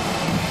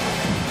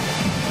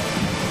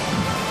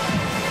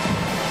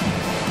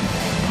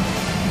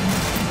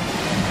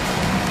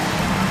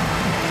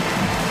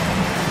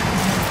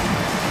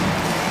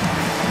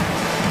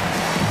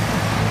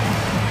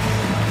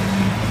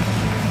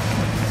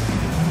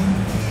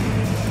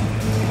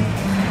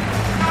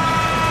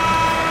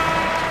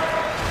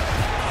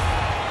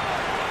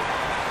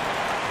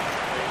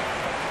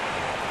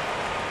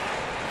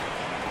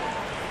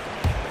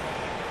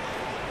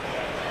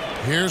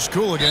 Here's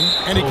Cooligan,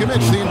 and he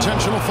commits the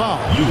intentional foul.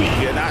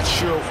 You're not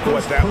sure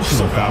what that was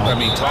about. I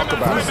mean, talk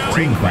about a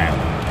great grab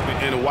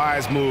and a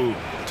wise move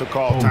to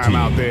call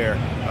timeout there.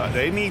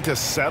 They need to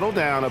settle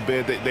down a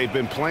bit. They've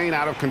been playing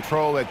out of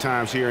control at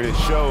times here, and it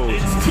shows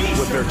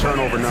with their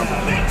turnover number.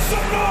 Make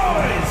some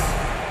noise!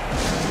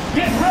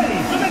 Get ready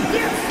for the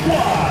Dirt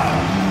Squad!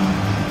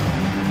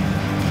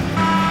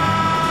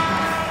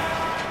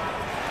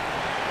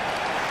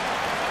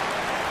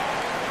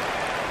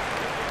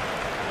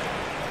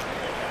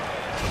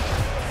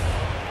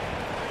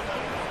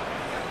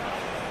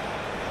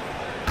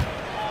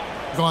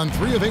 Gone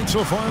 3 of 8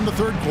 so far in the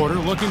 3rd quarter,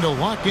 looking to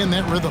lock in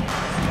that rhythm.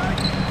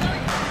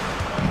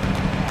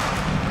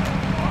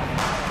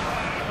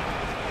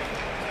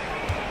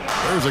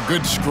 There's a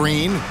good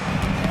screen.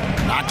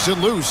 Knocks it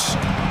loose.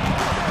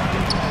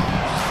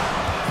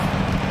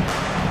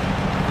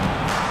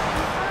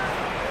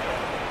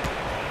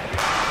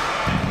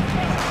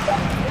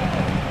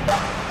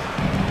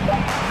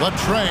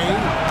 Latrey.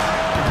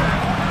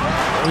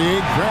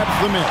 38 grabs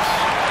the miss.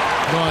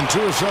 Gone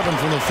 2 of 7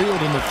 from the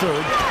field in the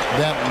third.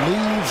 That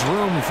leaves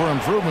room for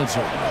improvements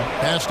here.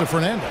 Pass to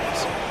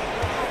Fernandez.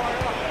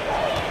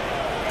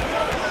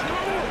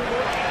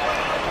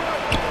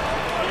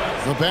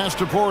 The pass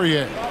to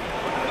Poirier.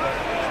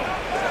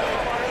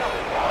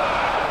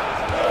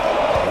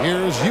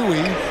 Here's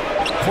Huey.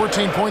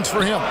 14 points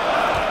for him.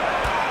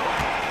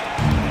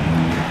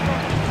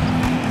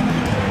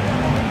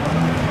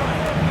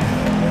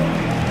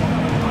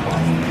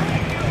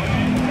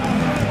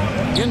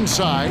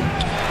 Inside.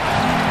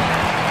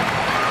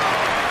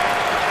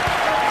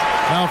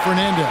 Now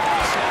Fernandez.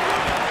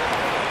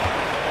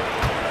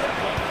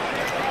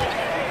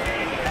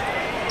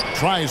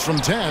 Tries from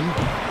 10.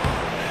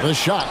 The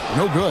shot,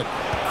 no good.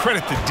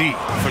 Credit to D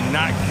for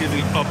not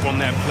giving up on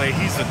that play.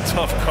 He's a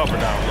tough cover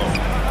down low.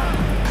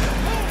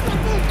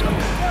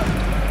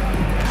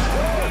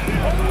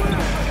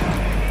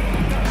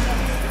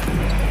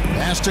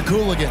 Pass to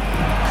Cooligan.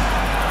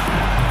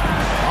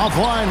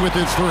 Offline with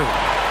his three.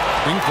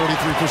 Being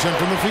 43%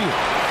 from the field.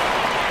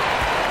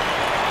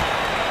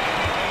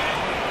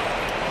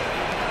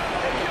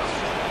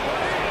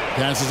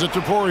 Passes it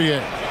to Poirier.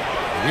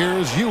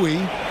 Here's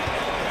Huey.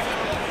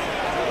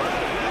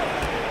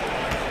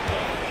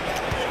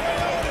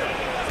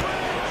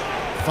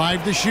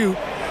 Five to shoot.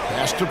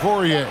 Pass to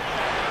Poirier.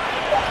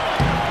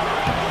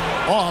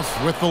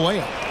 Off with the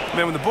layup.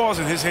 Man, when the ball's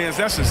in his hands,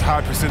 that's as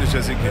high percentage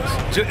as it gets.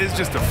 It's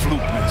just a fluke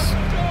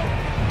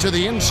miss. To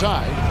the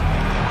inside.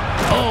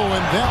 Oh,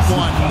 and that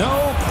one,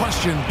 no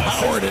question,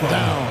 powered it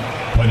down.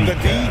 The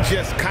D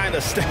just kind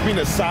of stepping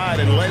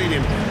aside and letting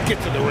him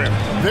get to the rim.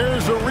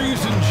 There's a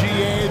reason,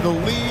 GA, the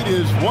lead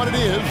is what it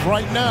is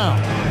right now.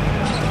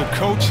 The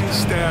coaching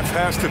staff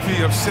has to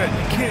be upset.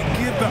 You can't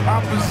give the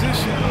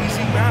opposition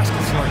easy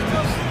baskets like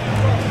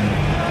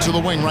this. To the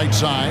wing right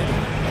side.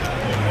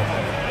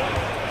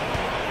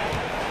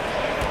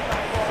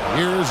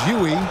 Here's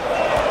Huey.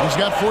 He's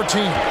got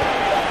 14.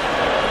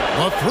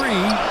 A three.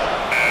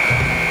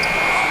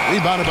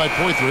 Rebounded by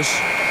Poitras.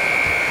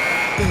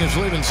 Thing is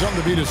leaving some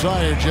to be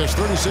desired. Just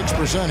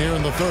 36% here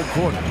in the third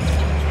quarter.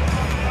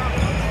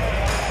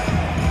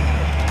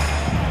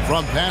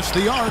 From past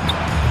the arc.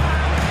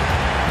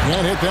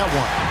 Can't hit that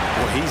one.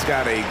 Well, he's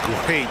got a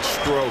great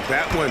stroke.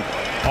 That one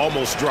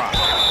almost dropped.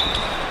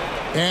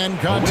 And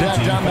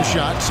contact on the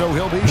shot, so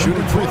he'll be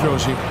shooting free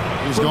throws here.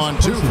 He's gone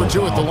 2 for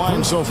 2 at the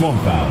line so far.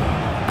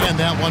 And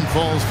that one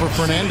falls for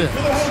Fernandez.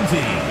 For the home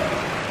team,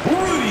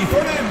 Rudy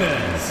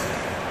Fernandez.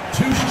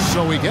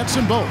 So he gets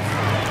them both.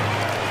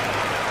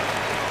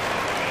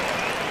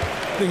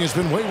 Thing has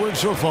been wayward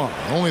so far.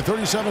 Only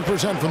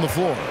 37% from the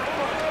floor.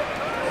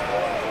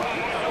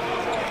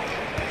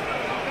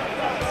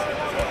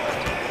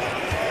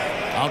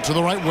 Out to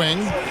the right wing.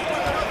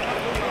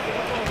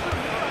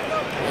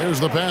 There's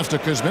the pass to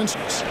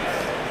Kuzminskis.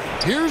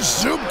 Here's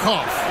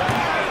Zubkov.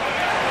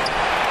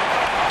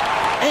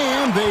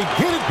 And they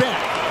get it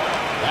back.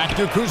 Back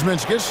to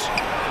Kuzminskis.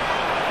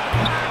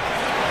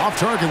 Off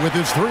target with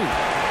his three.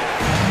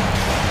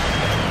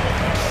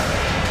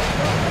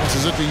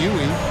 Passes it to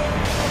Huey.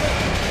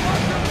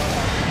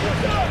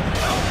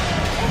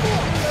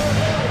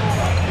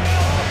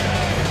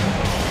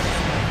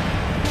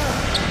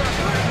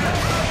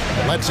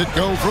 Lets it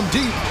go from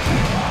deep.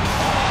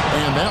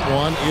 And that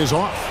one is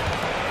off.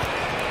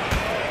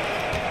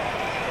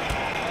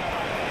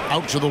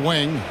 Out to the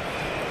wing.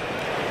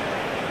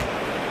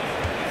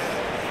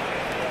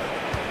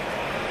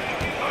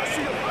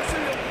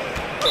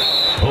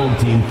 Home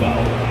team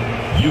foul.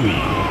 Huey.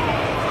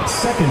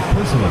 Second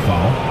personal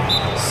foul.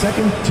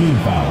 Second team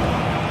foul.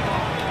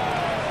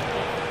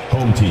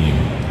 Home team.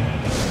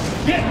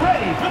 Get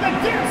ready for the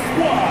dance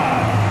squad.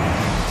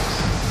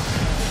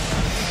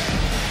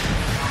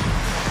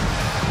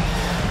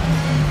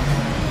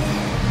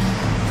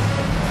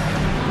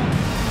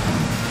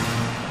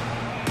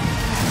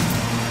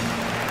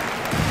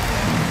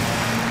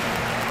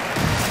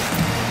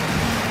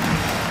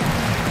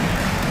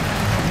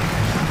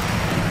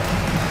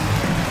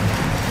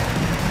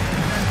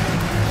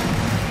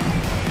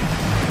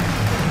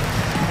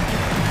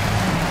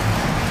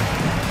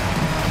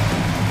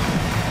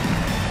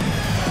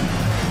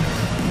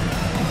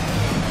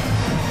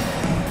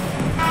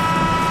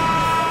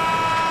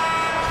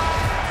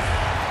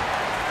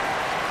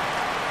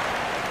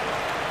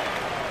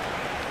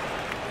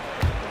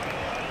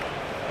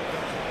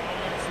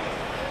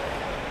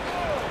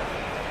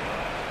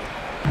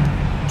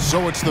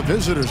 So it's the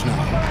visitors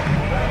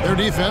now. Their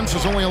defense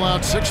has only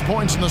allowed 6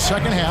 points in the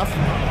second half.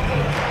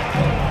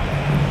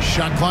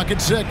 Shot clock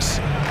at 6.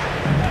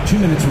 2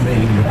 minutes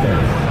remaining in the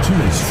third. 2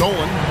 minutes.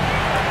 Stolen.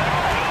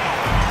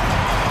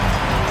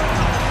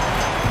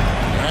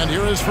 And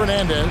here is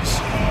Fernandez.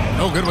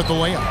 No good with the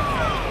layup.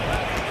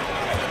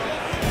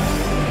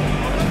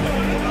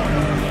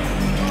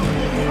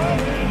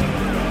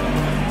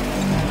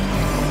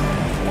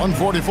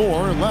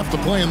 1:44 left to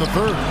play in the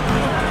third.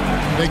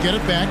 They get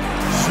it back.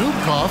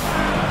 Zubkov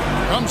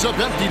comes up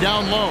empty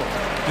down low.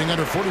 Being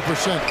under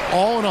 40%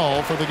 all in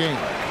all for the game.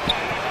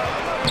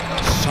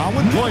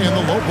 Solid play in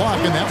the low block,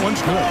 and that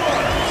one's good.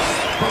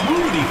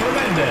 Rudy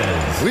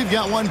Fernandez. We've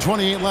got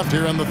 1:28 left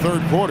here in the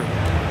third quarter.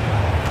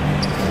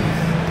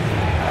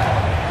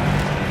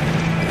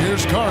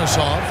 Here's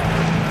Karasov.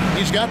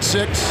 He's got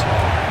 6.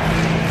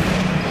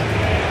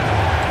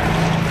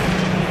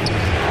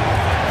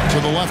 To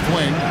the left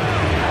wing.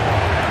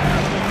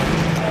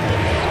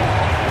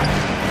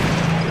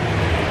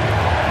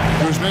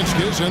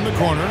 Kuzminski's in the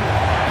corner.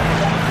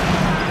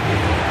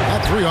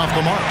 That 3 off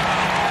the mark.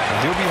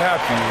 He'll be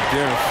happy with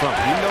there in front.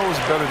 He knows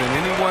better than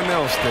anyone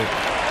else that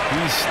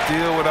he's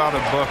still without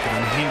a bucket,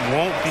 and he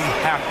won't be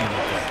happy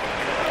with that.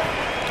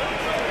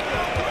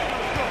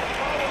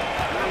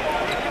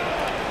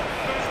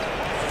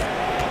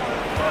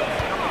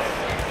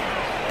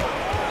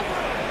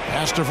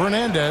 Pass to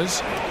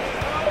Fernandez.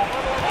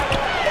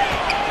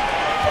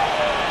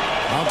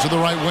 Out to the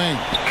right wing.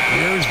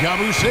 Here's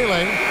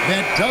Yabusele.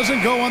 That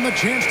doesn't go on the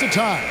chance to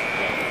tie.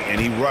 And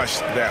he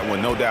rushed that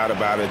one, no doubt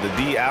about it. The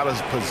D out of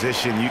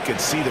position, you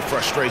could see the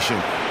frustration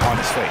on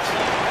his face.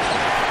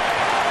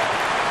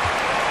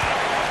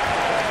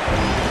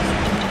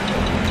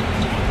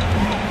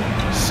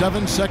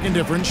 Seven-second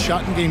difference,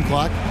 shot and game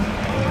clock.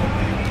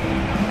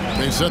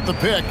 They set the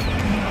pick.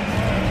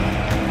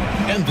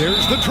 And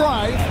there's the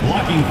drive.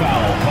 Blocking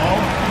foul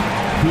called.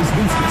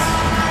 Kuzminskis.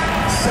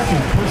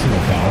 Second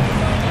personal foul.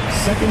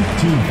 Second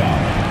team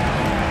foul.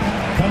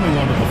 Coming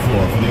onto the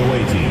floor for the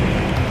away team.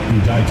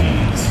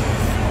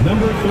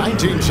 Number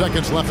 19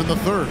 seconds left in the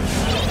third.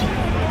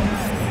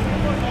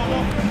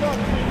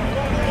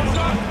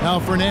 Now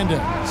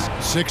Fernandez,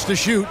 6 to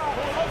shoot.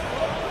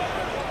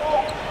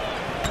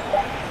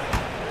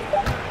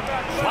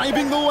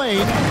 Driving the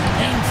lane,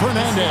 and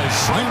Fernandez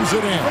slams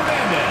it in.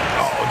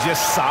 Oh,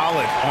 just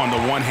solid on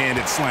the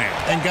one-handed slam.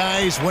 And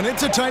guys, when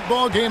it's a tight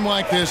ball game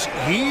like this,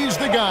 he's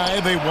the guy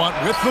they want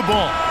with the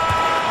ball.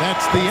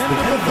 That's the end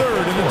of the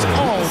third, and it's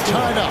all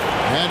tied up.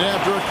 And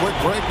after a quick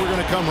break, we're going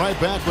to come right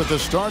back with the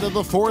start of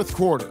the fourth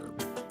quarter.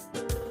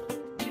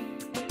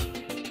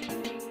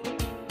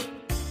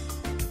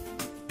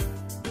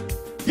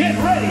 Get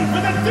ready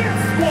for the Dip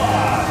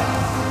Squad!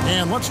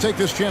 And let's take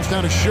this chance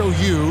now to show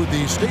you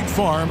the State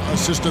Farm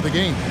assist of the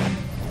game.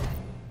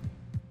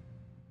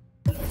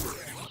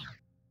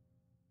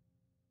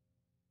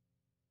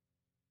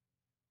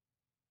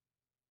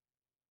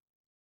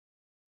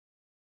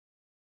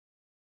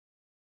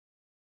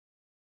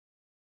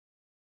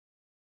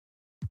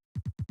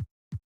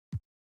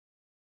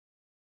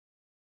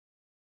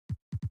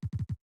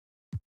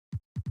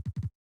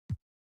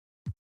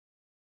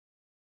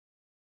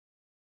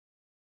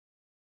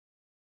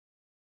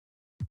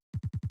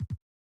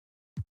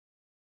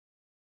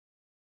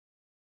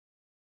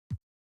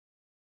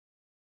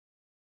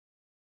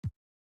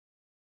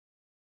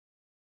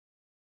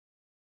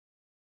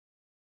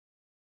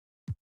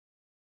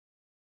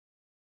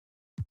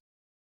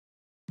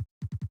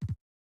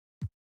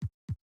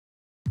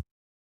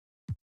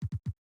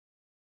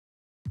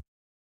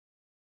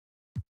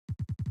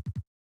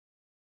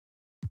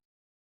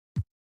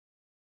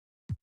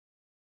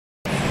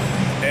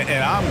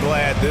 And I'm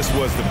glad this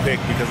was the pick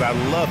because I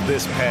love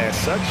this pass.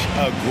 Such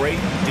a great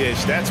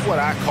dish. That's what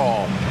I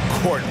call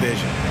court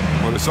vision.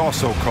 Well, it's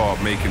also called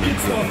making a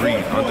good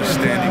read,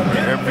 understanding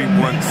where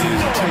everyone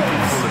is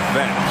taking full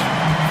advantage.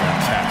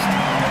 Fantastic.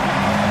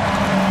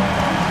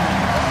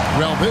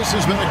 Well, this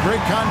has been a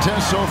great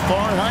contest so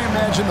far, and I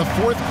imagine the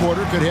fourth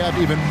quarter could have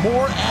even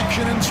more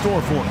action in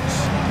store for us.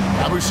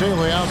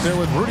 Yabusele out there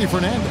with Rudy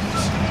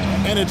Fernandez.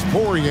 And it's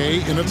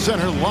Poirier in the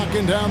center,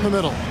 locking down the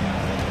middle.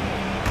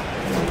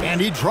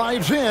 And he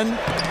drives in.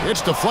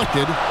 It's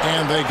deflected,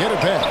 and they get it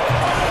back.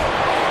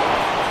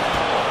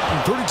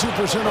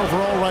 32%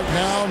 overall right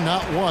now,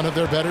 not one of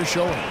their better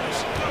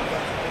showings.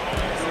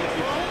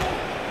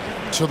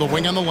 To the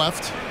wing on the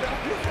left.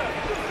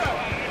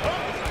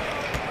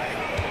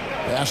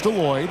 Pass to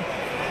Lloyd.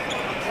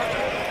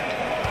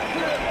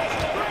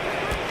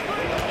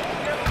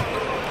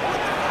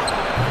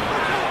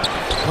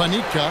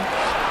 Panika.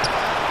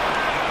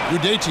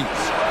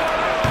 Udaitis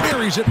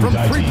buries it from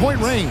three-point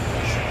range.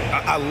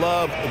 I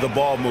love the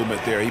ball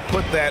movement there. He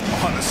put that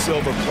on a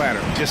silver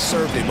platter. Just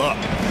served him up.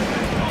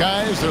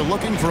 Guys, they're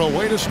looking for a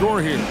way to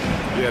score here.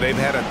 Yeah, they've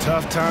had a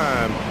tough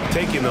time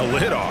taking the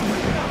lid off.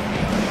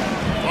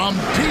 From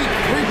deep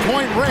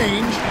three-point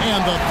range,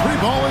 and the three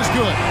ball is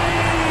good.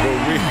 For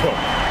real.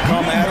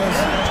 Come at us,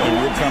 and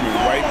we're coming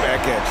right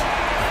back at you.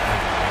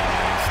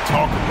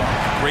 Talk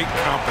about great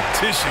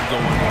competition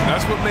going on.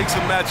 That's what makes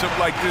a matchup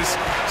like this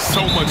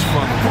so much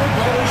fun.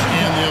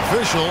 And the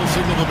official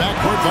signaled the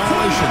backcourt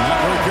violation.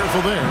 Not very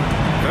careful there.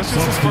 That's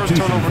just his first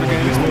turnover of the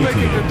game. He's been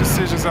making good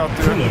decisions out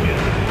there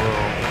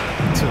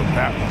until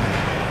that one.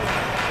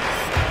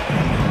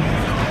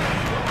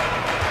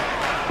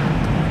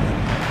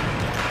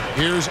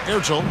 Here's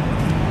Ertel.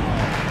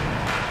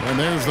 And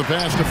there's the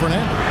pass to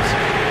Fernandez.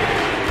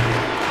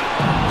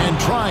 And And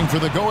trying for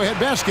the go-ahead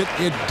basket.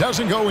 It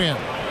doesn't go in.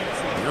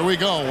 Here we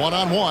go,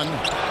 one-on-one.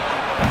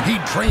 He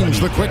drains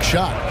the quick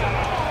shot.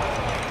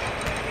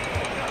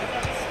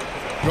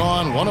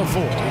 Gone 1 of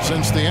 4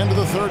 since the end of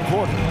the third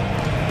quarter.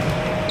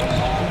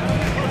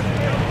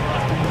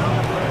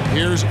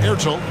 Here's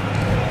Ertel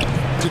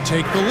to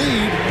take the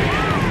lead.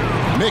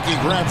 Mickey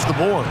grabs the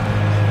board.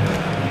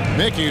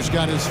 Mickey's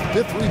got his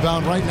 5th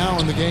rebound right now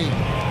in the game.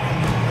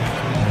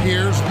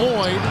 Here's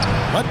Lloyd.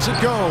 Lets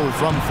it go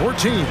from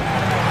 14.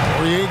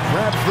 Poirier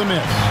grabs the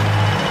miss.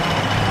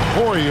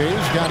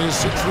 Poirier's got his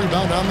 6th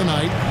rebound on the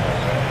night.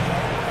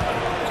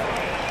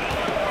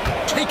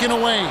 Taken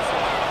away.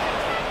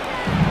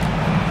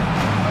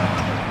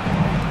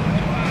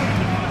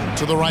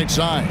 To the right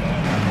side.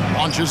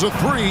 Launches a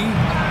 3.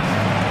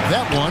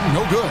 That one,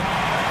 no good.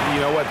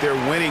 You know what? They're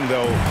winning,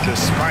 though,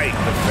 despite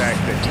the fact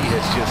that he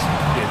has just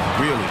been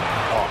really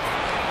off.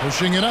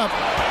 Pushing it up.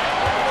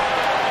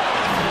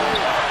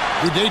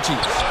 Udetis.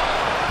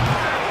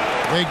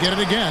 They get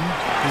it again.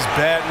 His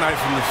bad night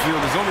from the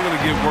field is only going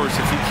to get worse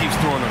if he keeps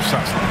throwing up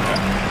shots like that.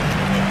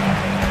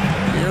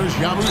 Here's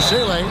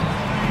Yabusele.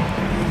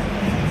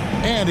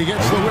 And he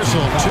gets the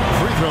whistle. 2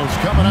 free throws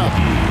coming up.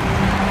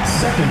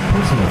 Second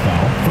personal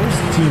foul, first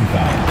team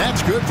foul.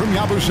 That's good from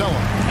Yabusele.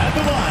 At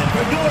the line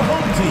for your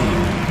home team,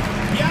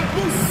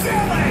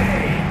 Yabusele.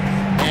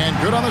 And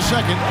good on the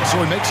second,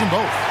 so he makes them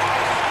both.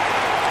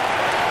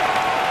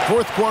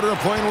 Fourth quarter of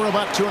play, and we're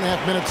about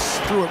 2.5 minutes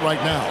through it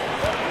right now.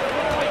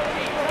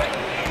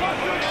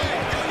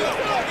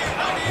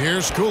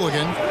 Here's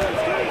Cooligan.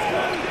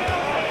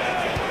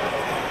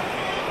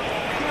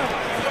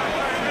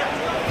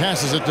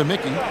 Passes it to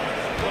Mickey.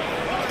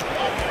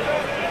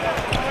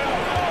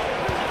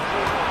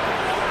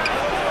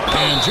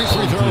 And 2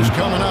 free throws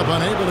coming up,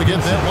 unable to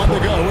get that one to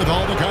go with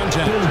all the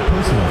contact. Third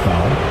personal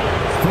foul,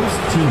 first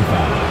team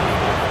foul.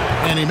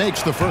 And he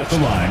makes the first. At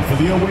the line for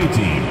the away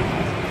team,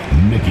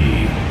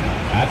 Mickey.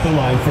 At the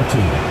line for 2.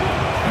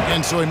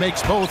 And so he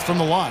makes both from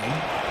the line.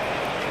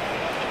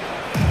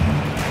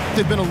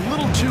 They've been a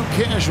little too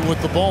casual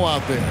with the ball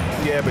out there.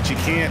 Yeah, but you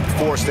can't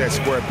force that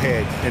square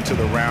peg into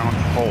the round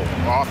hole.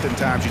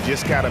 Oftentimes, you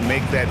just got to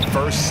make that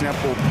first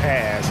simple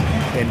pass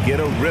and get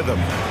a rhythm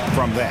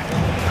from that.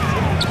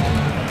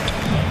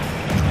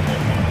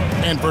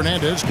 And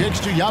Fernandez kicks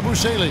to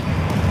Yabusele.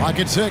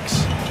 Pocket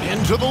 6.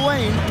 Into the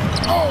lane.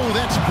 Oh,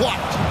 that's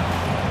blocked.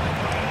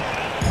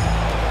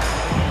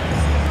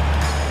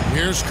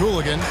 Here's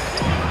Cooligan.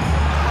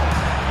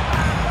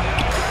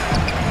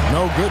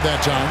 No good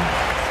that time.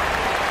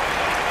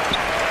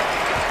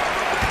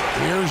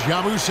 Here's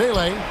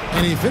Yabusele,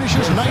 and he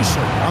finishes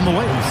nicely on the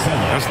way.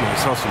 That's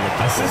nice hustle.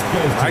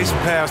 Nice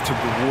pass to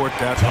reward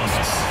that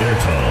hustle.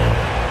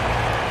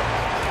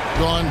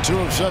 Gone 2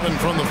 of 7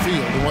 from the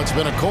field in what's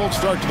been a cold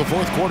start to the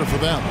fourth quarter for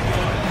them.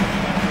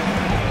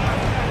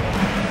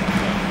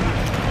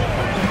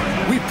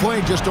 We've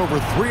played just over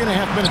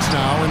 3.5 minutes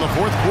now in the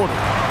fourth quarter.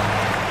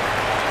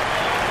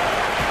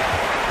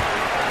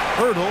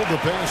 Hurdle the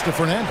pass to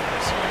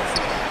Fernandez.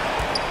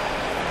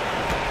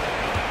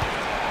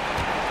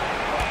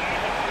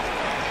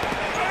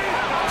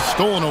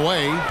 Stolen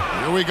away.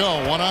 Here we go.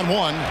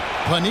 One-on-one.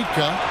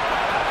 Panitka.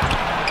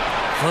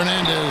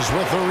 Fernandez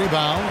with the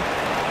rebound.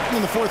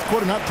 In the fourth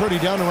quarter, not pretty,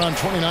 down around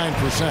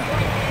 29%.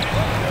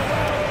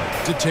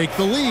 To take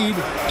the lead.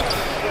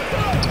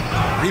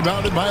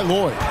 Rebounded by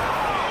Lloyd.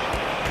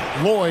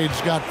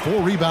 Lloyd's got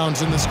 4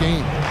 rebounds in this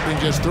game, being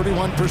just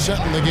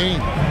 31% in the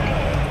game.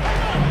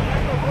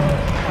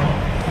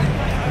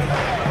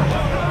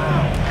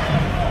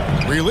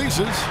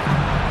 Releases.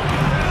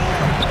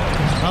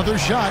 Another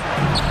shot.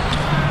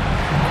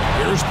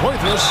 Here's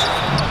Poitras.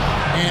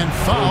 And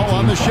foul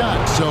on the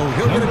shot, so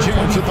he'll get a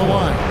chance at the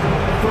line.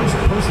 First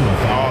personal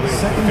foul. The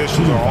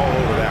officials are all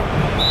over that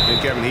one. And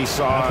Kevin, he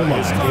saw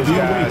his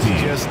guys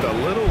just a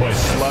little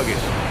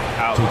sluggish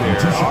out there.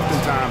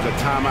 Oftentimes, a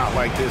timeout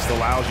like this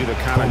allows you to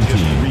kind of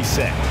just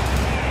reset.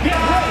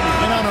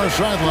 And on our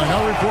sideline,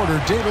 our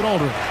reporter, David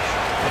Aldridge.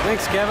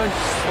 Thanks, Kevin.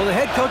 Well, the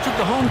head coach of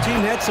the home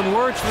team had some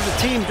words for the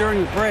team during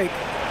the break.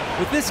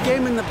 With this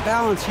game in the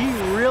balance, he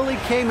really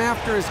came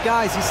after his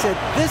guys. He said,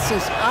 this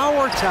is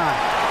our time.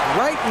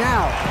 Right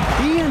now,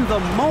 be in the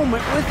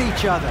moment with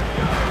each other.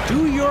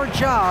 Do your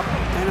job,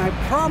 and I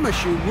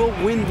promise you we'll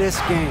win this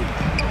game.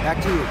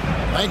 Back to you.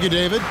 Thank you,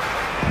 David.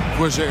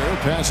 Quizer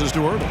passes to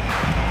Ertel.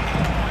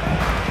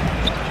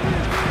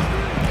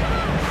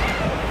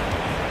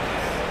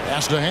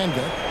 Pass to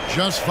Hanga.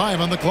 Just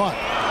 5 on the clock.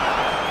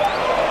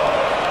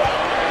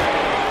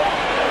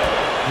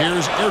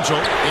 Here's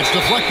Ertel. It's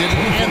deflected,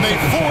 and they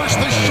force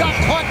the shot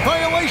clock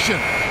violation.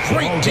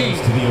 Great team.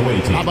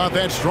 How about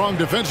that strong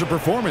defensive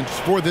performance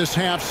for this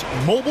half's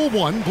Mobile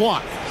 1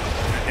 block?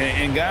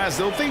 And guys,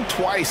 they'll think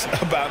twice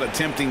about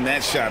attempting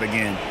that shot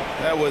again.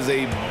 That was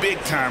a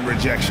big-time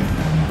rejection.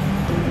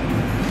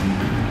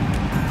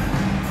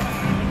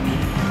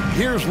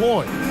 Here's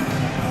Lloyd.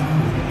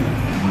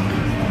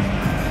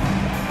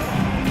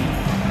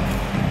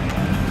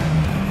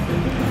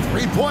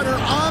 Three-pointer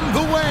on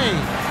the way.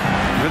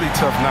 Really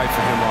tough night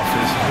for him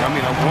offensively. I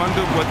mean, I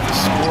wonder what the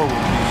score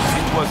would be if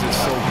he wasn't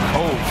so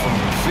cold from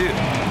the field.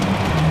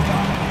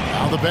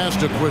 Now the pass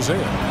to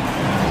Quizer.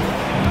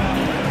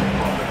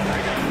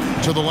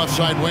 To the left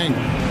side wing.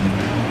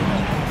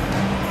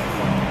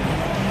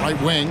 Right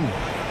wing.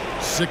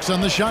 6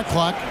 on the shot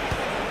clock.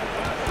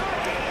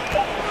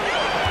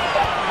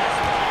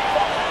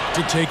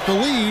 To take the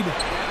lead.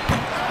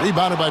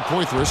 Rebounded by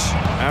Poitras.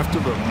 After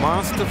the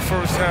monster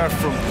first half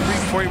from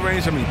three-point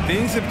range, I mean,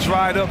 things have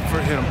dried up for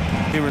him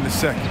here in the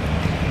second.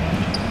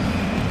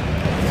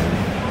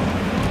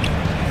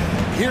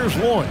 Here's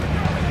Lloyd.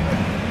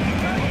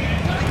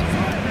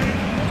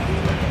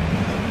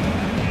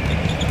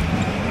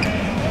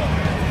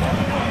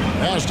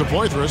 Pass to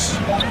Poitras.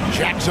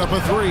 Jacks up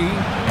a 3.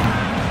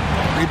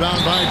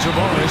 Rebound by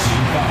Tavares.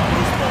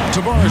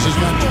 Tavares has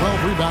got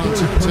 12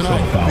 rebounds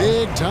tonight.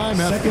 Big time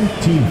effort. Second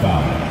team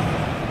foul.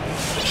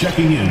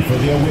 Checking in for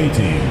the away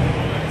team,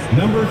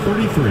 number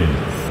 33.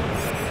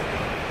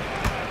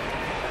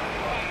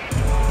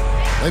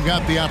 They've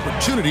got the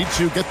opportunity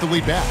to get the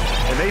lead back.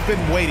 And they've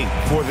been waiting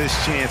for this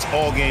chance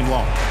all game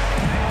long.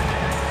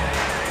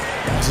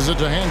 Passes it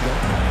to Handel.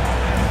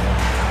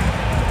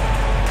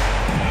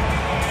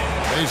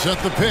 They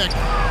set the pick.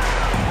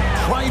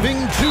 Driving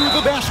to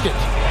the basket.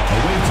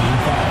 Away team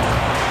foul.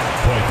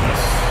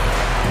 Pointless.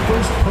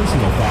 First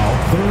personal foul,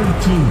 third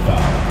team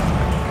foul.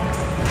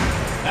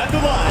 At the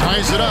line.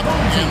 Ties it up,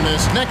 and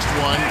this next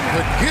one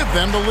could give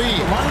them the lead.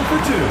 Line for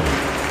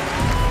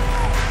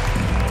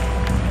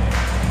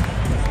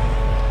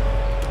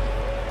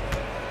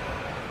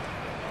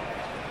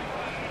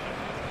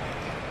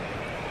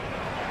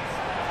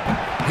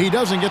 2. He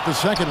doesn't get the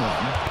second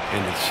one.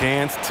 And the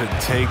chance to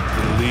take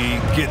the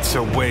lead gets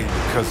away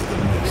because of the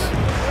miss.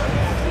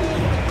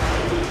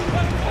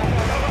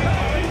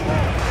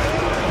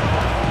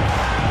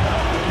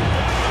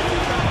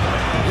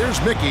 Here's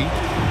Mickey.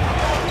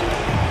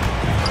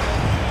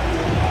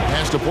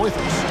 Pass to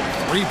Poitras.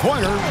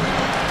 3-pointer.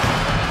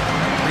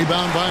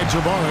 Rebound by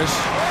Tavares.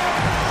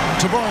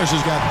 Tavares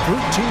has got 13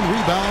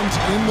 rebounds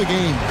in the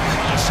game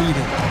this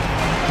season.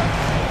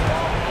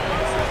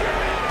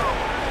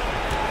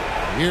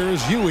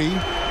 Here's Huey.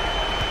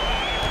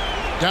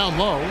 Down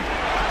low.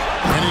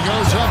 And he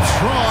goes up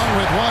strong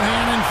with one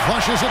hand and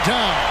flushes it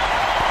down.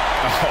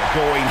 Oh,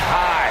 going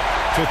high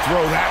to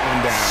throw that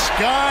one down.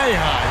 Sky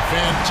high.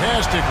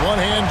 Fantastic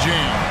one-hand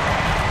jam.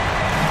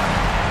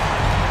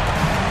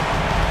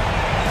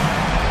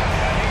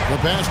 The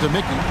pass to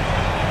Mickey.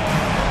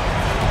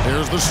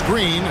 There's the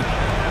screen.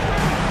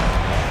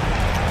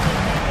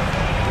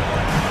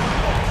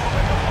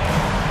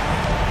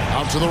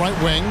 Out to the right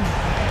wing.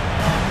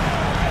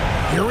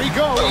 Here he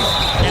goes.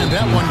 And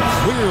that one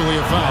clearly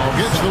a foul.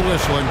 Gets the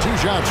whistle and 2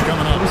 shots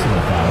coming up.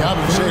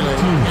 Yabusele.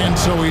 And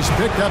so he's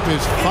picked up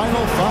his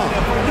final foul.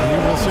 He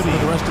will sit for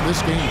the rest of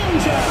this game.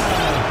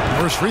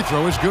 First free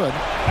throw is good.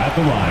 At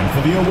the line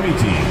for the away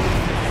team,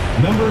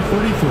 number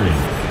 33.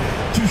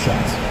 2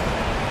 shots.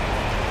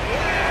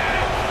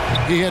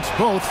 He hits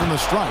both from the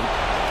stripe.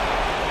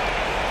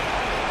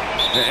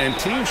 And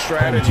team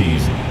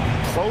strategies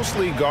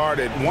closely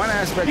guarded. One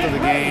aspect of the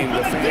game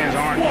the fans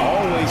aren't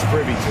always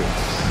privy to.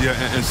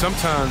 Yeah, and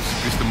sometimes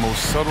it's the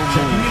most subtle moves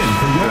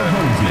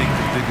that make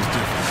the biggest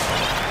difference.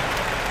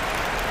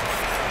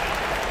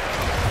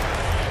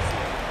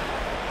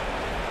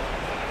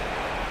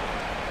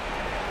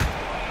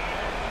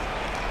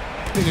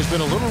 He has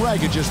been a little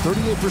ragged, just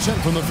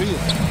 38% from the field.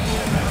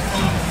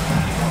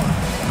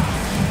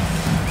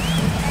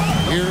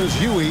 Here's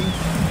Huey.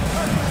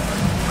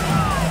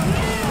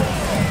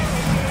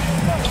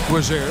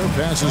 Quizer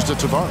passes to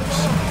Tavares.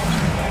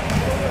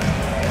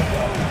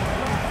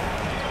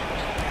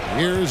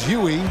 Here's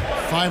Huey.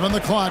 5 on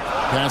the clock.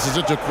 Passes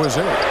it to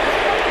Quizer.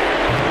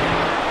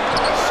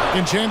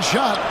 Second chance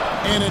shot,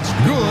 and it's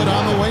good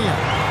on the way in.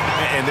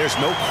 And there's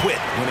no quit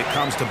when it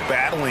comes to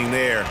battling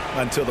there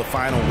until the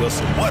final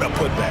whistle. What a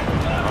putback.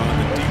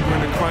 The deeper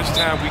in the crunch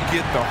time we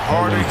get, the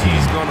harder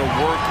he's going to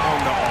work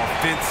on the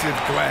offensive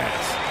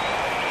glass.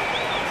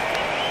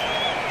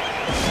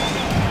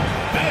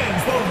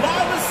 Fans, the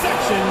loudest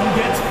section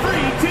gets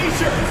free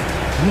T-shirts.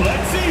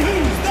 Let's see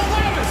who's the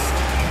loudest.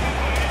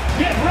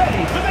 Get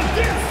ready for the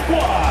Dance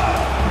Squad.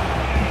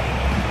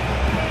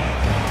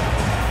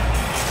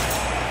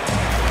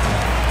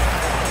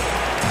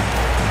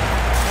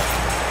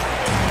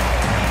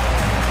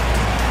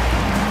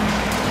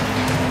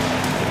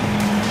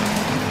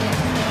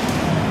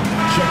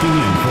 Checking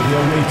in for the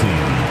away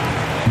team,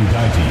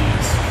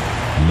 Udaitis,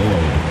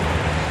 Lloyd.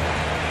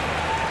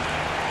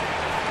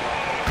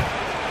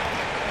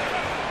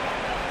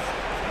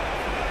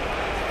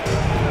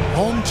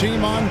 Home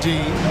team on D.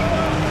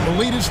 The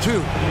lead is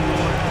 2.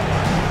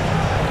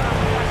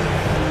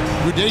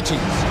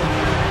 Udaitis.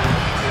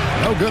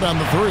 No good on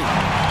the 3.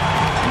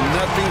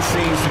 Nothing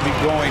seems to be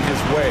going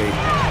his way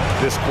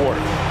this quarter.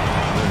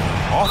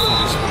 Awful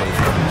display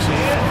from him.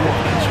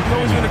 You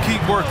know he's going to keep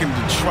working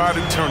to try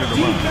to turn it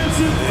around.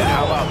 And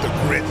how about the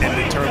grit and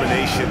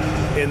determination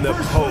in the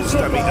post?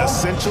 I mean,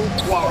 essential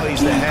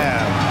qualities to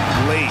have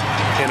late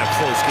in a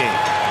close game.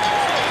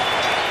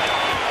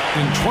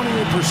 in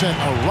 28%.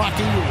 A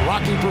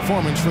rocky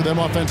performance for them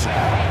offensively.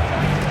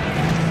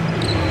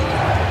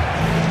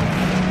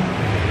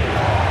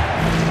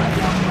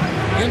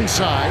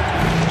 Inside,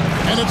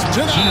 and it's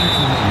denied.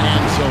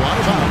 And so out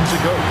of bounds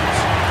it goes.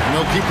 And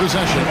they'll keep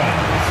possession.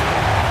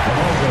 The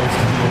ball goes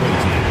to the away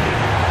team.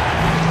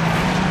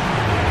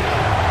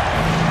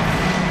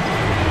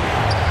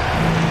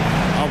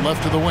 Out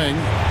left to the wing.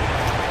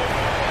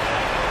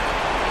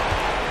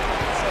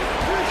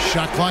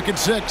 Shot clock at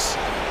 6.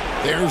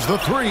 There's the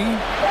 3.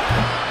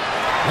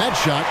 That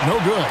shot, no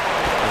good.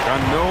 I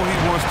know he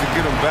wants to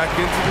get him back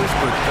into this,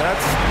 but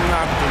that's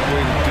not the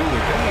way to do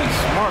it. They need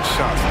smart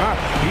shots, not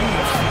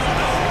thieves.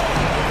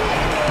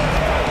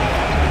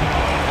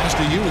 Pass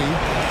to Yui.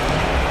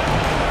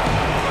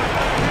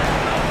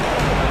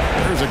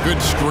 There's a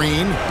good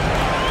screen.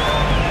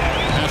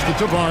 Pass to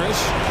Tavares.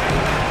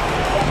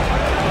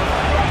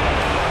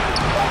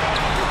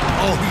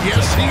 Oh,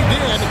 yes, he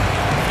did.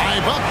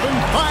 5 up and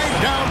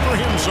 5 down for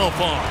him so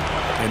far.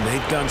 And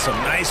they've done some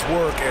nice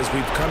work as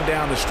we've come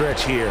down the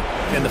stretch here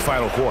in the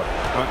final quarter.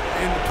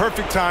 In the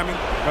perfect timing,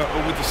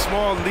 with a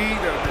small lead,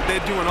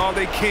 they're doing all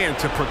they can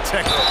to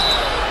protect it.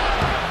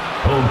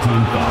 Home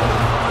team foul.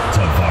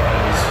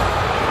 Tavares.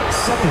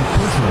 Second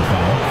personal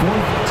foul,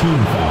 4th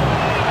team foul.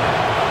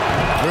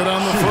 Good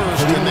on the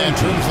first, and that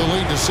turns the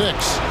lead to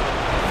 6.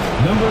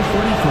 Number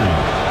 43,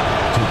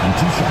 taking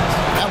 2 shots.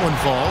 That one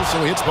falls,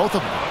 so he hits both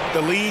of them.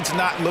 The lead's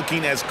not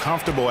looking as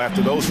comfortable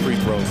after those free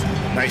throws.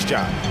 Nice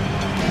job.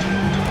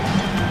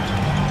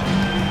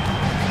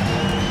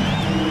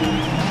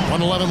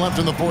 1:11 left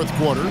in the 4th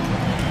quarter.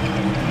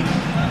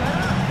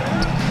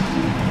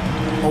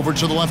 Over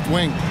to the left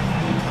wing.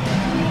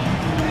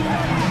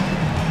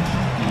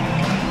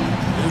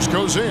 Here's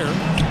Gozer.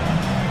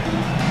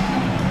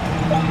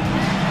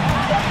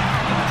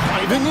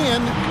 Driving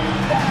in.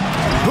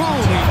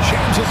 Boom, he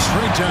jams it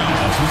straight down.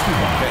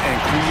 And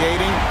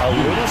creating a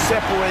little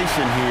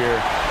separation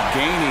here,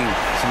 gaining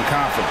some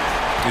confidence.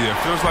 Yeah, it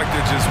feels like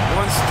they're just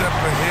one step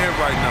ahead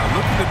right now,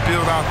 looking to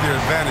build out their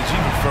advantage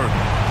even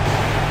further.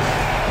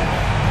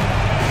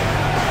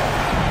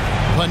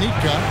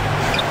 Panika.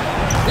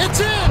 It's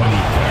in!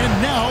 And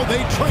now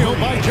they trail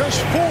by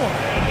just 4.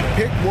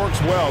 Pick works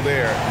well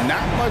there.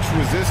 Not much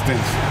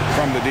resistance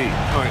from the D.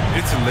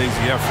 It's a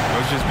lazy effort.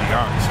 Let's just be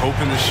honest.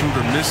 Hoping the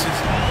shooter misses,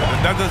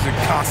 that doesn't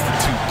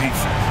constitute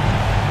defense.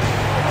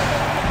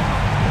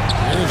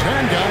 Here's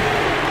Hanga.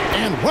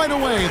 And right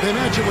away, they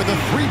match it with a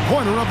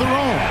 3-pointer of their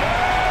own.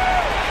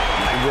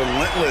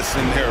 Relentless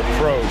in their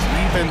approach,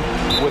 even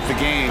with the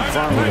game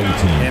firmly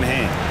in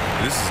hand.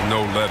 This is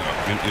no let-up.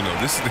 You know,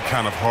 this is the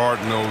kind of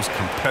hard-nosed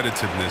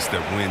competitiveness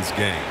that wins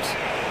games.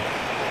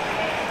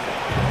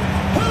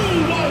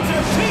 Who wants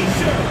a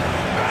t-shirt?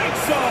 Make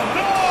some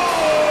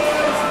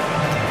noise!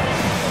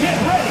 Get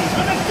ready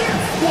for the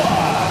Fifth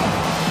Squad!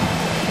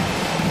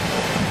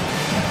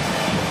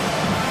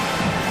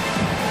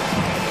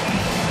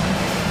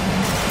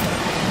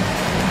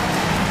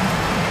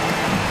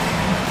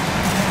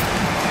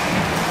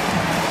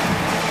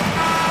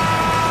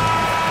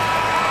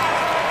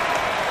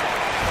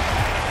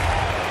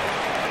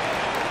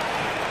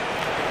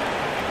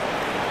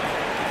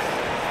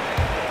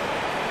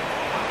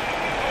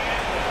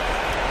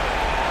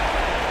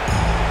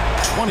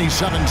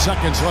 .27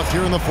 seconds left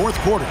here in the 4th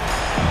quarter.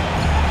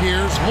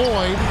 Here's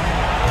Lloyd.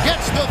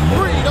 Gets the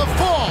 3 to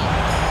fall.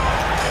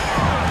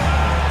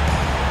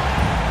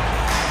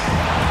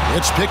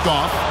 It's picked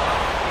off.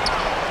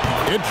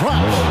 It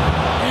drops.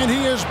 And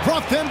he has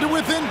brought them to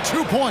within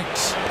 2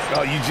 points.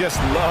 Oh, you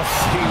just love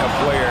seeing a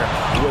player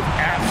with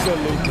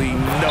absolutely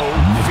no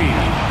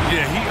fear.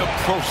 Yeah, he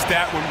approached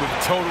that one with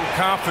total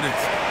confidence.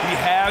 He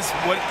has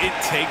what it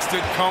takes to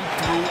come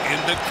through in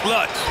the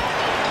clutch.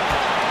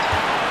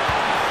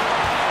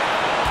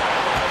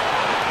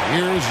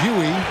 Here's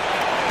Yui.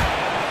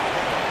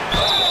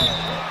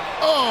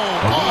 Oh,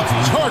 off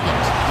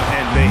target.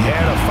 And they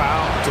had a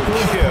foul to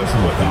give,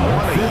 but they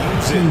want to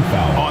use it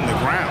on the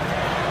ground.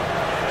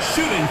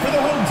 Shooting for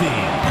the home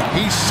team.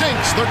 He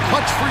sinks the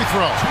clutch free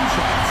throw. 2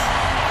 shots.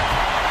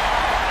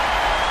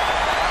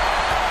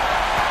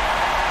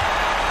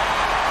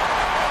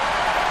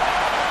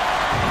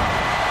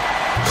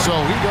 So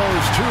he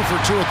goes 2 for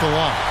 2 at the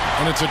line,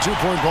 and it's a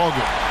 2-point ball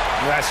game.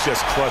 That's just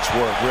clutch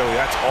work, really.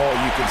 That's all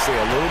you can say.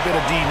 A little bit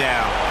of D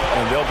now,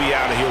 and they'll be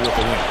out of here with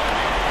a win.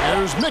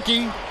 Here's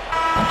Mickey.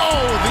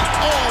 Oh, the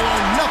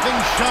all-or-nothing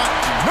shot.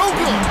 No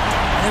good.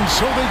 And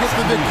so they get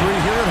the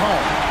victory here at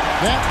home.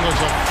 That was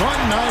a fun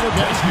night of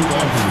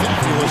basketball.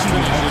 Fabulous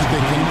finish as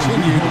they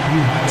continue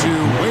to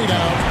wait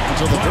out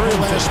until the very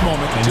last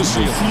moment to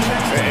seal it.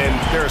 And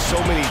there are so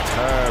many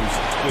times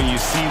when you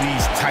see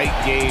these tight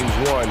games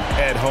won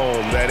at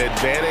home, that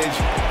advantage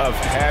of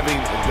having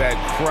that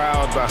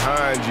crowd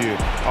behind you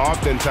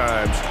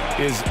oftentimes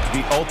is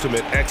the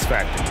ultimate X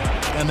factor.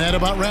 And that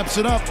about wraps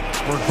it up.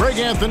 For Greg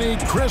Anthony,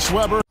 Chris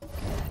Webber.